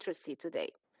financial literacy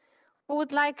today. Who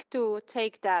would like to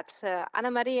take that?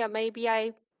 Annamaria, maybe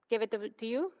I give it to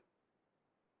you.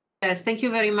 Yes, thank you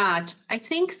very much. I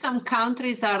think some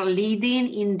countries are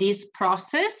leading in this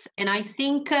process, and I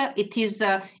think it is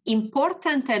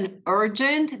important and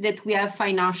urgent that we have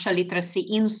financial literacy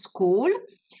in school.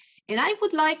 And I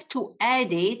would like to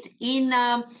add it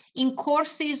in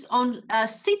courses on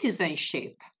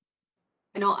citizenship.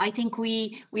 I think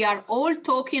we are all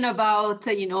talking about,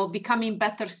 becoming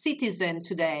better citizen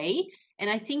today. And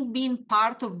I think being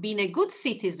part of being a good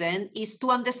citizen is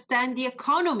to understand the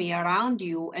economy around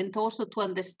you and also to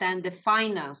understand the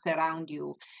finance around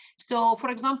you. So,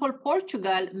 for example,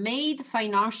 Portugal made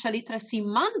financial literacy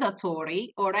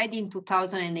mandatory already in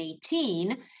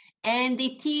 2018, and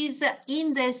it is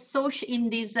in this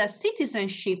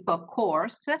citizenship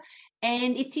course,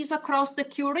 and it is across the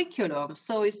curriculum.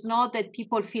 So it's not that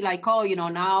people feel like, oh,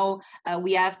 now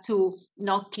we have to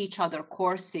not teach other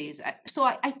courses. So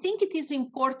I think it is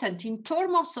important in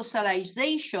terms of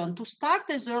socialization to start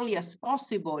as early as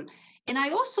possible. And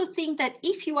I also think that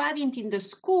if you have it in the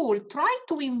school, try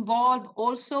to involve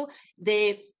also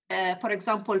for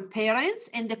example, parents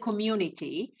and the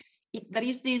community. There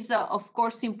is this, of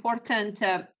course, important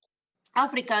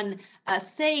African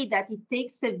say that it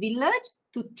takes a village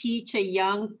to teach a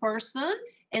young person.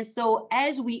 And so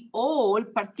as we all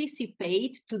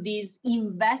participate to this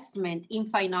investment in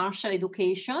financial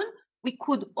education, we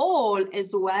could all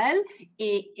as well,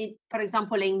 for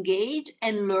example, engage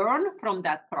and learn from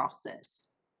that process.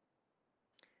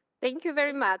 Thank you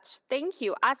very much. Thank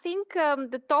you. I think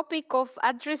the topic of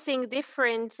addressing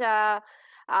different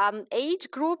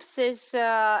age groups is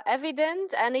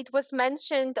evident, and it was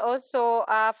mentioned also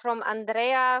from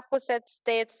Andréa, who said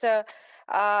it's a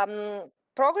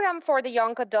program for the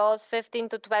young adults, 15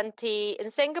 to 20. In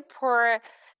Singapore,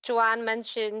 Joanne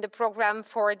mentioned the program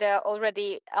for the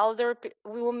already elder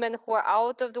women who are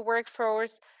out of the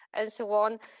workforce and so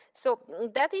on. So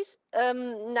that is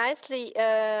nicely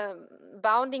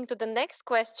bounding to the next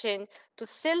question to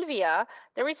Sylvia.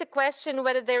 There is a question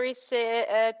whether there is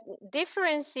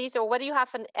differences, or whether you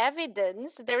have an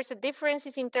evidence there is a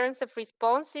differences in terms of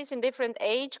responses in different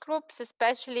age groups,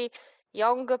 especially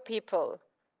younger people,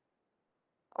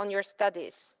 on your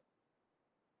studies.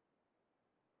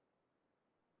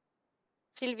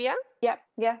 Sylvia?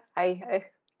 Yeah. I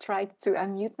tried to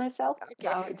unmute myself. Okay.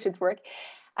 Now it should work.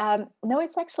 No,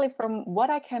 it's actually from what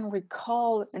I can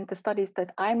recall in the studies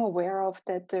that I'm aware of,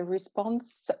 that the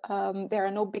response, there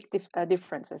are no big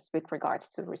differences with regards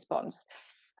to response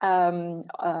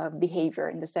behavior,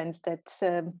 in the sense that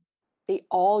they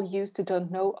all use the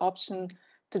don't know option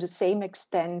to the same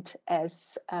extent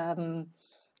as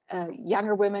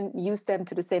younger women use them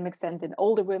to the same extent, and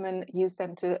older women use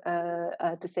them to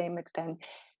the same extent.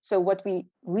 So what we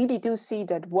really do see,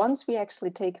 that once we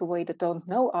actually take away the don't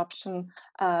know option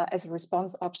as a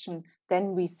response option,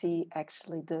 then we see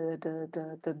actually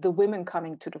the women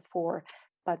coming to the fore.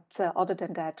 But other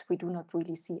than that, we do not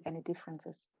really see any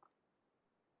differences.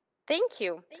 Thank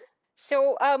you.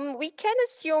 So we can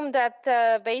assume that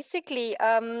basically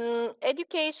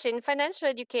education, financial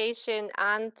education,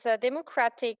 and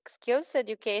democratic skills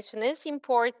education is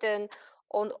important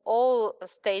on all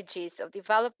stages of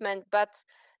development. But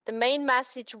the main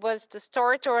message was to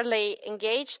start early,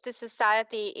 engage the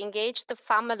society, engage the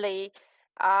family,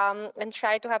 and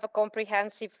try to have a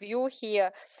comprehensive view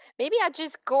here. Maybe I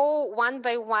just go one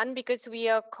by one, because we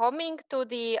are coming to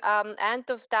the end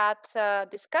of that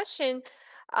discussion.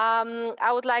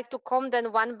 I would like to come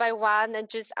then one by one and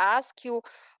just ask you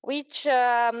which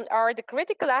are the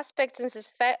critical aspects and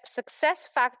success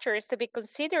factors to be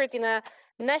considered in a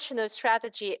national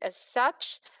strategy as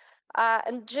such.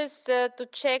 And just to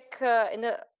check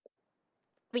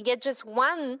we get just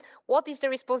one, what is the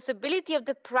responsibility of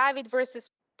the private versus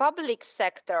public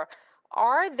sector?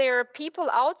 Are there people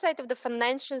outside of the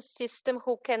financial system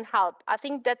who can help? I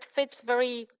think that fits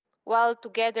very well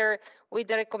together with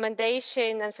the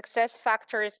recommendation and success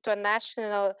factors to a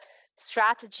national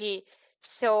strategy.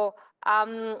 So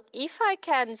if I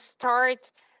can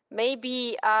start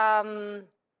maybe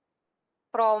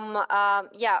from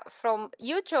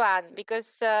you, Joanne,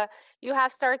 because you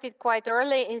have started quite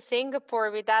early in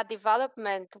Singapore with that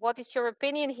development. What is your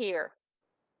opinion here?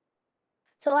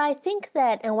 So I think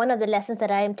that, and one of the lessons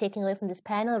that I am taking away from this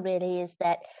panel really is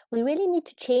that we really need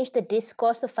to change the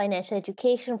discourse of financial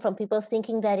education from people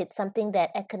thinking that it's something that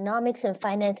economics and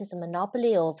finance is a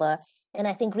monopoly over. And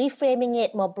I think reframing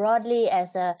it more broadly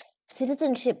as a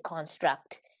citizenship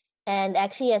construct and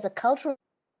actually as a cultural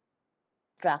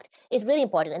construct is really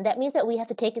important. And that means that we have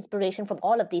to take inspiration from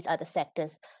all of these other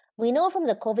sectors. We know from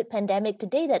the COVID pandemic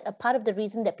today that a part of the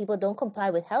reason that people don't comply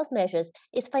with health measures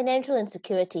is financial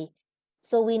insecurity.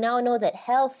 So we now know that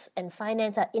health and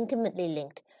finance are intimately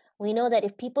linked. We know that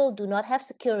if people do not have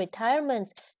secure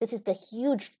retirements, this is the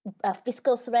huge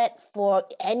fiscal threat for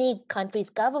any country's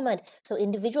government. So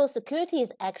individual security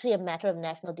is actually a matter of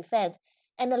national defense.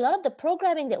 And a lot of the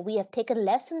programming that we have taken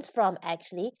lessons from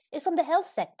actually is from the health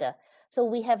sector. So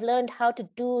we have learned how to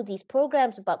do these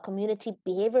programs about community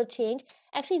behavioral change,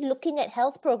 actually looking at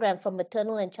health programs from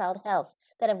maternal and child health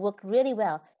that have worked really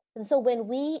well. And so when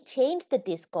we change the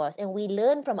discourse and we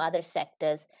learn from other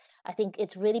sectors, I think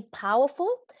it's really powerful,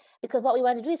 because what we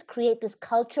want to do is create this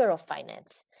culture of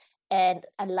finance and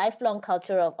a lifelong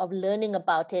culture of learning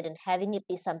about it and having it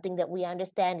be something that we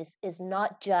understand is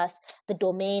not just the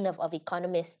domain of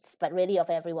economists, but really of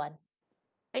everyone.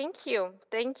 Thank you.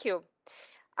 Thank you.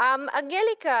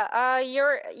 Angelika,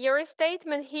 your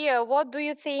statement here, what do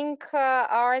you think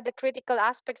are the critical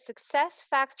aspects, success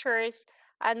factors,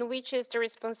 and which is the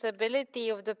responsibility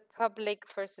of the public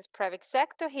versus private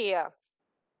sector here?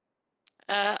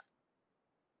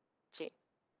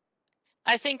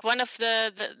 I think one of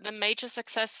the major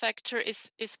success factor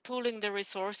is pooling the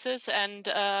resources and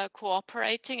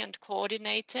cooperating and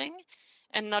coordinating,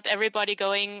 and not everybody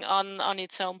going on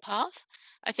its own path.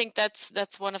 I think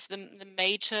that's one of the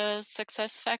major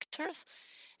success factors.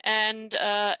 And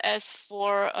as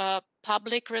for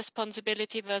public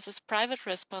responsibility versus private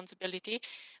responsibility,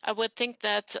 I would think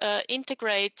that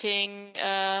integrating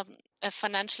a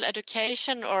financial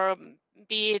education, or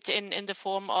be it in the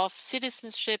form of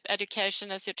citizenship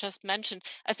education, as you just mentioned,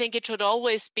 I think it should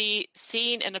always be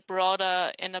seen in a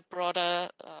broader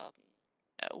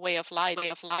way of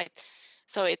life.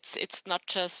 So it's not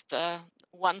just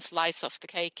one slice of the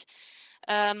cake.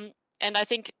 And I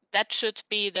think that should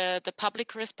be the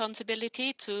public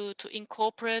responsibility to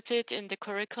incorporate it in the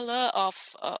curricula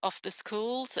of the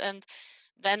schools, and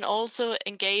then also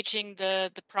engaging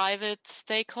the private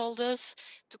stakeholders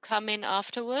to come in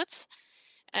afterwards.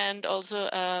 And also,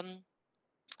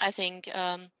 I think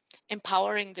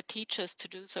empowering the teachers to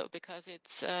do so, because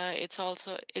it's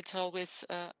always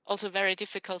also very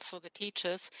difficult for the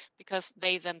teachers, because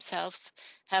they themselves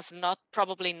have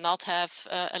probably not have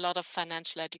a lot of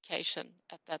financial education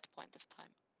at that point of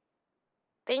time.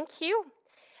 Thank you.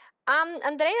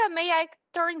 Andréa, may I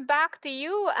turn back to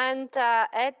you and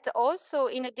add also,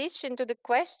 in addition to the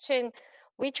question,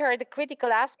 which are the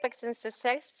critical aspects and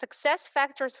success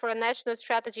factors for a national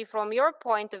strategy from your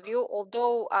point of view?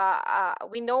 Although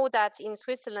we know that in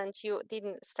Switzerland you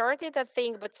didn't start it, I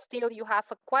think, but still you have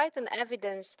quite an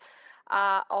evidence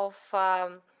of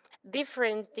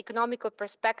different economical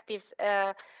perspectives.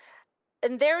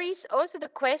 And there is also the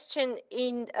question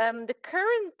in the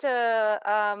current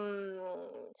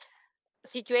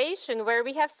situation where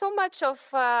we have so much of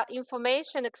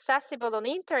information accessible on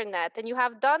internet, and you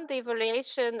have done the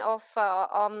evaluation of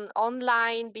on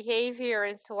online behavior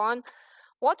and so on.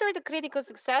 What are the critical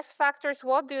success factors?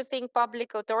 What do you think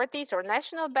public authorities or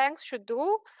national banks should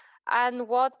do, and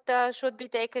what should be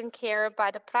taken care by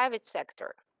the private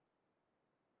sector?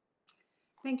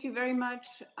 Thank you very much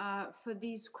for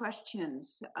these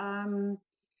questions.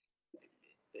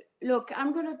 Look,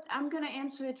 I'm gonna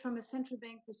answer it from a central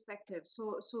bank perspective.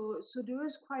 So there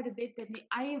is quite a bit that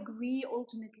I agree.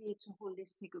 Ultimately, it's a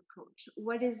holistic approach.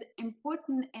 What is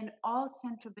important, and all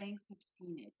central banks have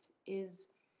seen it, is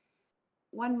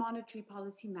one, monetary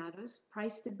policy matters.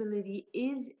 Price stability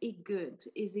is a good,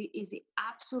 is a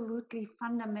absolutely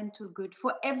fundamental good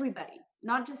for everybody,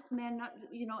 not just men, not,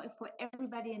 you know, for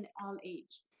everybody in all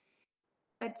age.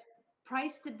 But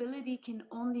price stability can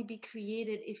only be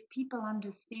created if people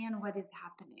understand what is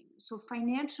happening. So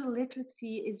financial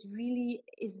literacy is very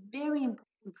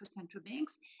important for central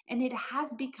banks, and it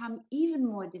has become even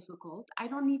more difficult. I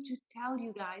don't need to tell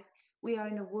you guys, we are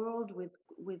in a world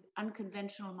with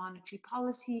unconventional monetary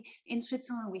policy. In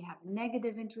Switzerland, we have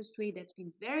negative interest rate. That's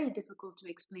been very difficult to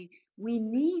explain. We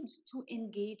need to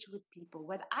engage with people.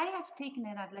 What I have taken,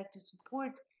 and I'd like to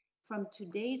support from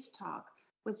today's talk,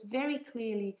 was very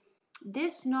clearly,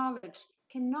 this knowledge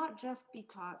cannot just be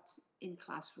taught in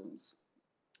classrooms.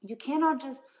 You cannot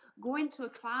just go into a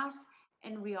class,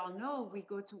 and we all know we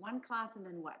go to one class and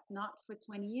then what? Not for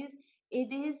 20 years.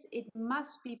 It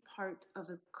must be part of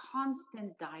a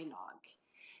constant dialogue.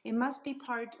 It must be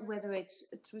part, whether it's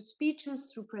through speeches,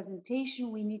 through presentation,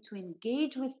 we need to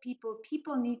engage with people.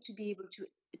 People need to be able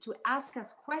to ask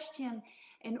us questions.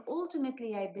 And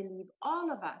ultimately, I believe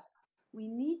all of us, we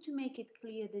need to make it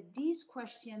clear that these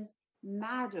questions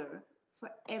matter for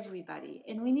everybody.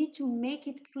 And we need to make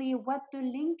it clear what the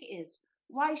link is.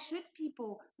 Why should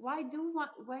people want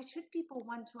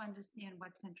to understand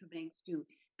what central banks do?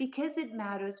 Because it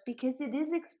matters, because it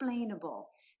is explainable.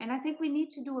 And I think we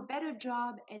need to do a better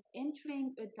job at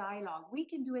entering a dialogue. We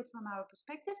can do it from our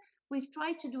perspective. We've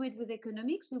tried to do it with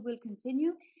economics. We will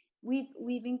continue.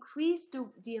 We've increased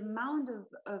the amount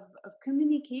of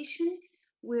communication,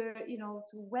 where, you know,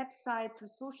 through websites, through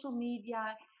social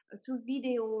media, through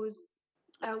videos,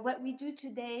 what we do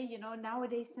today,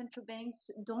 nowadays central banks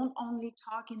don't only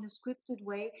talk in a scripted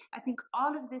way. I think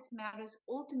all of this matters.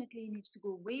 Ultimately, it needs to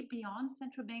go way beyond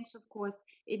central banks, of course.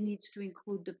 It needs to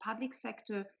include the public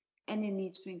sector and it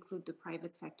needs to include the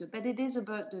private sector. But it is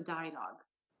about the dialogue.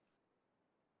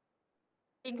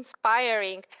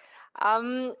 Inspiring.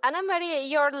 Annamaria,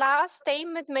 your last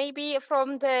statement maybe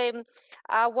from the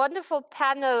wonderful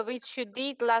panel which you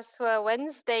did last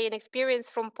Wednesday, an experience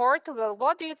from Portugal.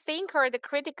 What do you think are the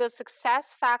critical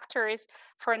success factors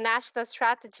for national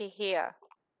strategy here?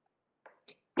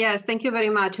 Yes, thank you very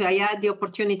much. I had the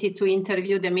opportunity to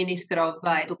interview the Minister of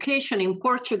Education in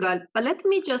Portugal, but let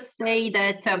me just say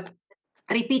that,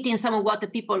 repeating some of what the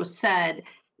people said,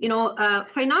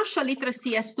 financial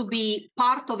literacy has to be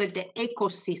part of the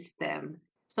ecosystem.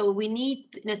 So we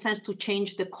need, in a sense, to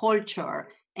change the culture,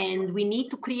 and we need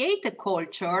to create a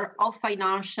culture of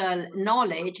financial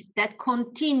knowledge that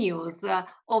continues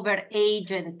over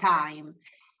age and time.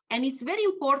 And it's very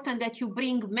important that you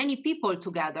bring many people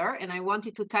together. And I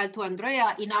wanted to tell to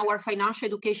Andréa, in our financial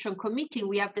education committee,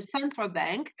 we have the central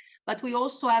bank, but we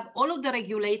also have all of the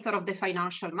regulator of the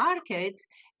financial markets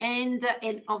and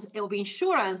of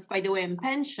insurance, by the way, and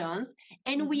pensions.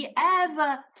 And we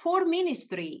have 4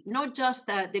 ministries, not just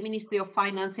the Ministry of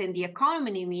Finance and the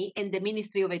Economy and the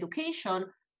Ministry of Education,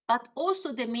 but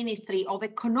also the Ministry of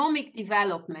Economic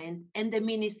Development and the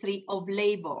Ministry of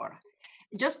Labor.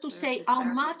 Just to say how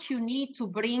much you need to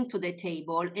bring to the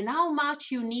table and how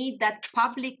much you need that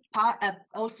public,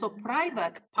 also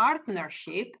private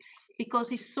partnership,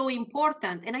 because it's so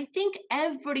important. And I think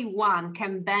everyone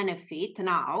can benefit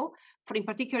now, in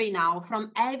particular now,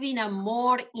 from having a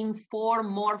more informed,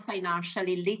 more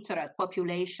financially literate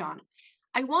population.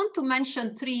 I want to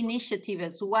mention 3 initiatives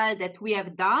as well that we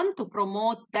have done to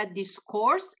promote that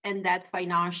discourse and that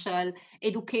financial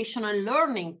education and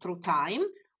learning through time.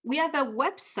 We have a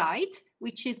website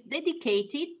which is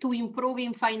dedicated to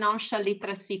improving financial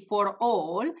literacy for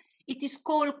all. It is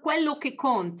called Quello che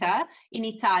conta in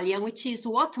Italian, which is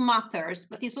what matters,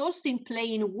 but it's also in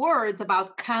plain words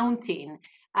about counting.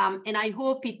 And I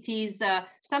hope it is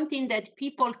something that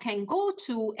people can go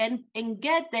to and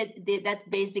get that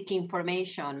basic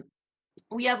information.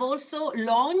 We have also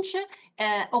launched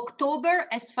October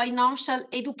as Financial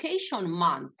Education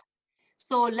Month.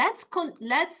 So let's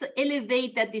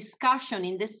elevate that discussion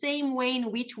in the same way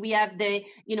in which we have the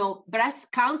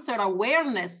Breast Cancer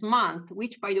Awareness Month,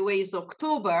 which by the way is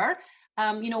October.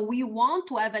 We want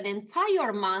to have an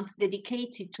entire month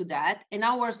dedicated to that, and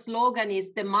our slogan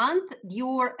is the month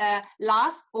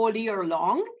lasts all year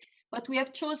long. But we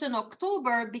have chosen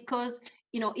October because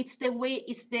it's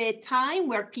the time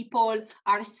where people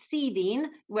are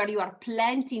seeding, where you are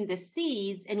planting the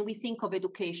seeds, and we think of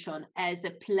education as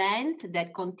a plant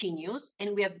that continues.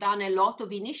 And we have done a lot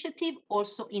of initiative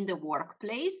also in the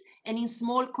workplace and in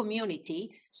small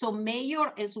community. So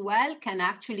mayor as well can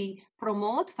actually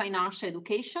promote financial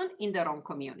education in their own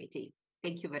community.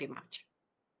 Thank you very much.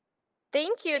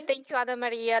 Thank you,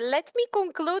 Annamaria. Let me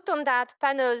conclude on that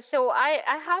panel. So I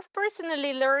have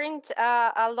personally learned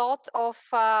a lot of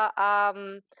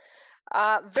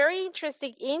very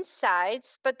interesting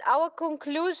insights, but our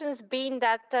conclusions being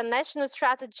that the national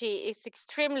strategy is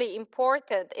extremely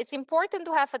important. It's important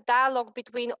to have a dialogue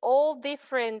between all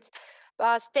different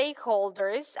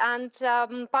stakeholders, and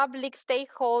public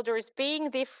stakeholders being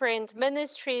different,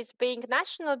 ministries being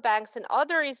national banks and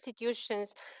other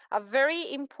institutions, a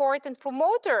very important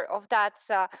promoter of that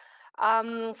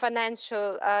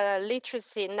financial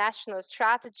literacy national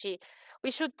strategy. We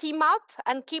should team up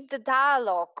and keep the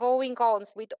dialogue going on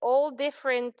with all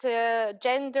different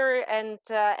gender and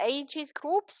ages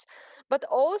groups, but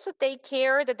also take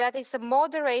care that that is a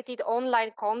moderated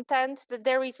online content, that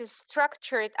there is a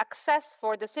structured access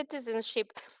for the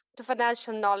citizenship to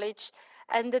financial knowledge,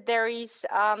 and that there is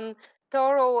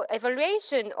thorough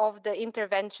evaluation of the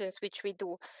interventions which we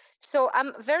do. So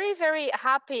I'm very, very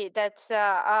happy that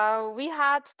we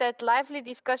had that lively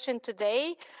discussion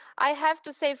today. I have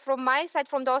to say from my side,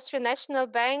 from the Austrian National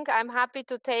Bank, I'm happy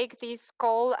to take this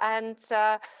call and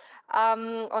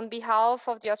on behalf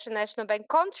of the Austrian National Bank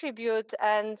contribute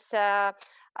and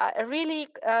really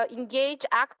engage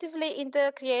actively in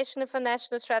the creation of a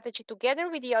national strategy together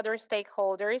with the other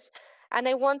stakeholders. And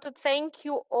I want to thank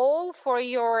you all for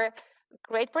your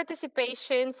great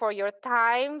participation, for your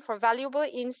time, for valuable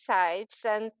insights,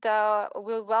 and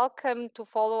we'll welcome to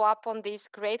follow up on this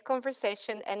great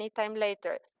conversation anytime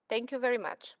later. Thank you very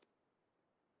much.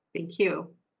 Thank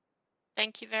you.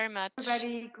 Thank you very much.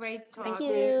 Very great talk. Thank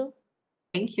you.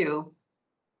 Thank you.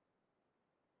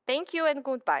 Thank you and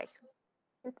goodbye.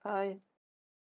 Goodbye.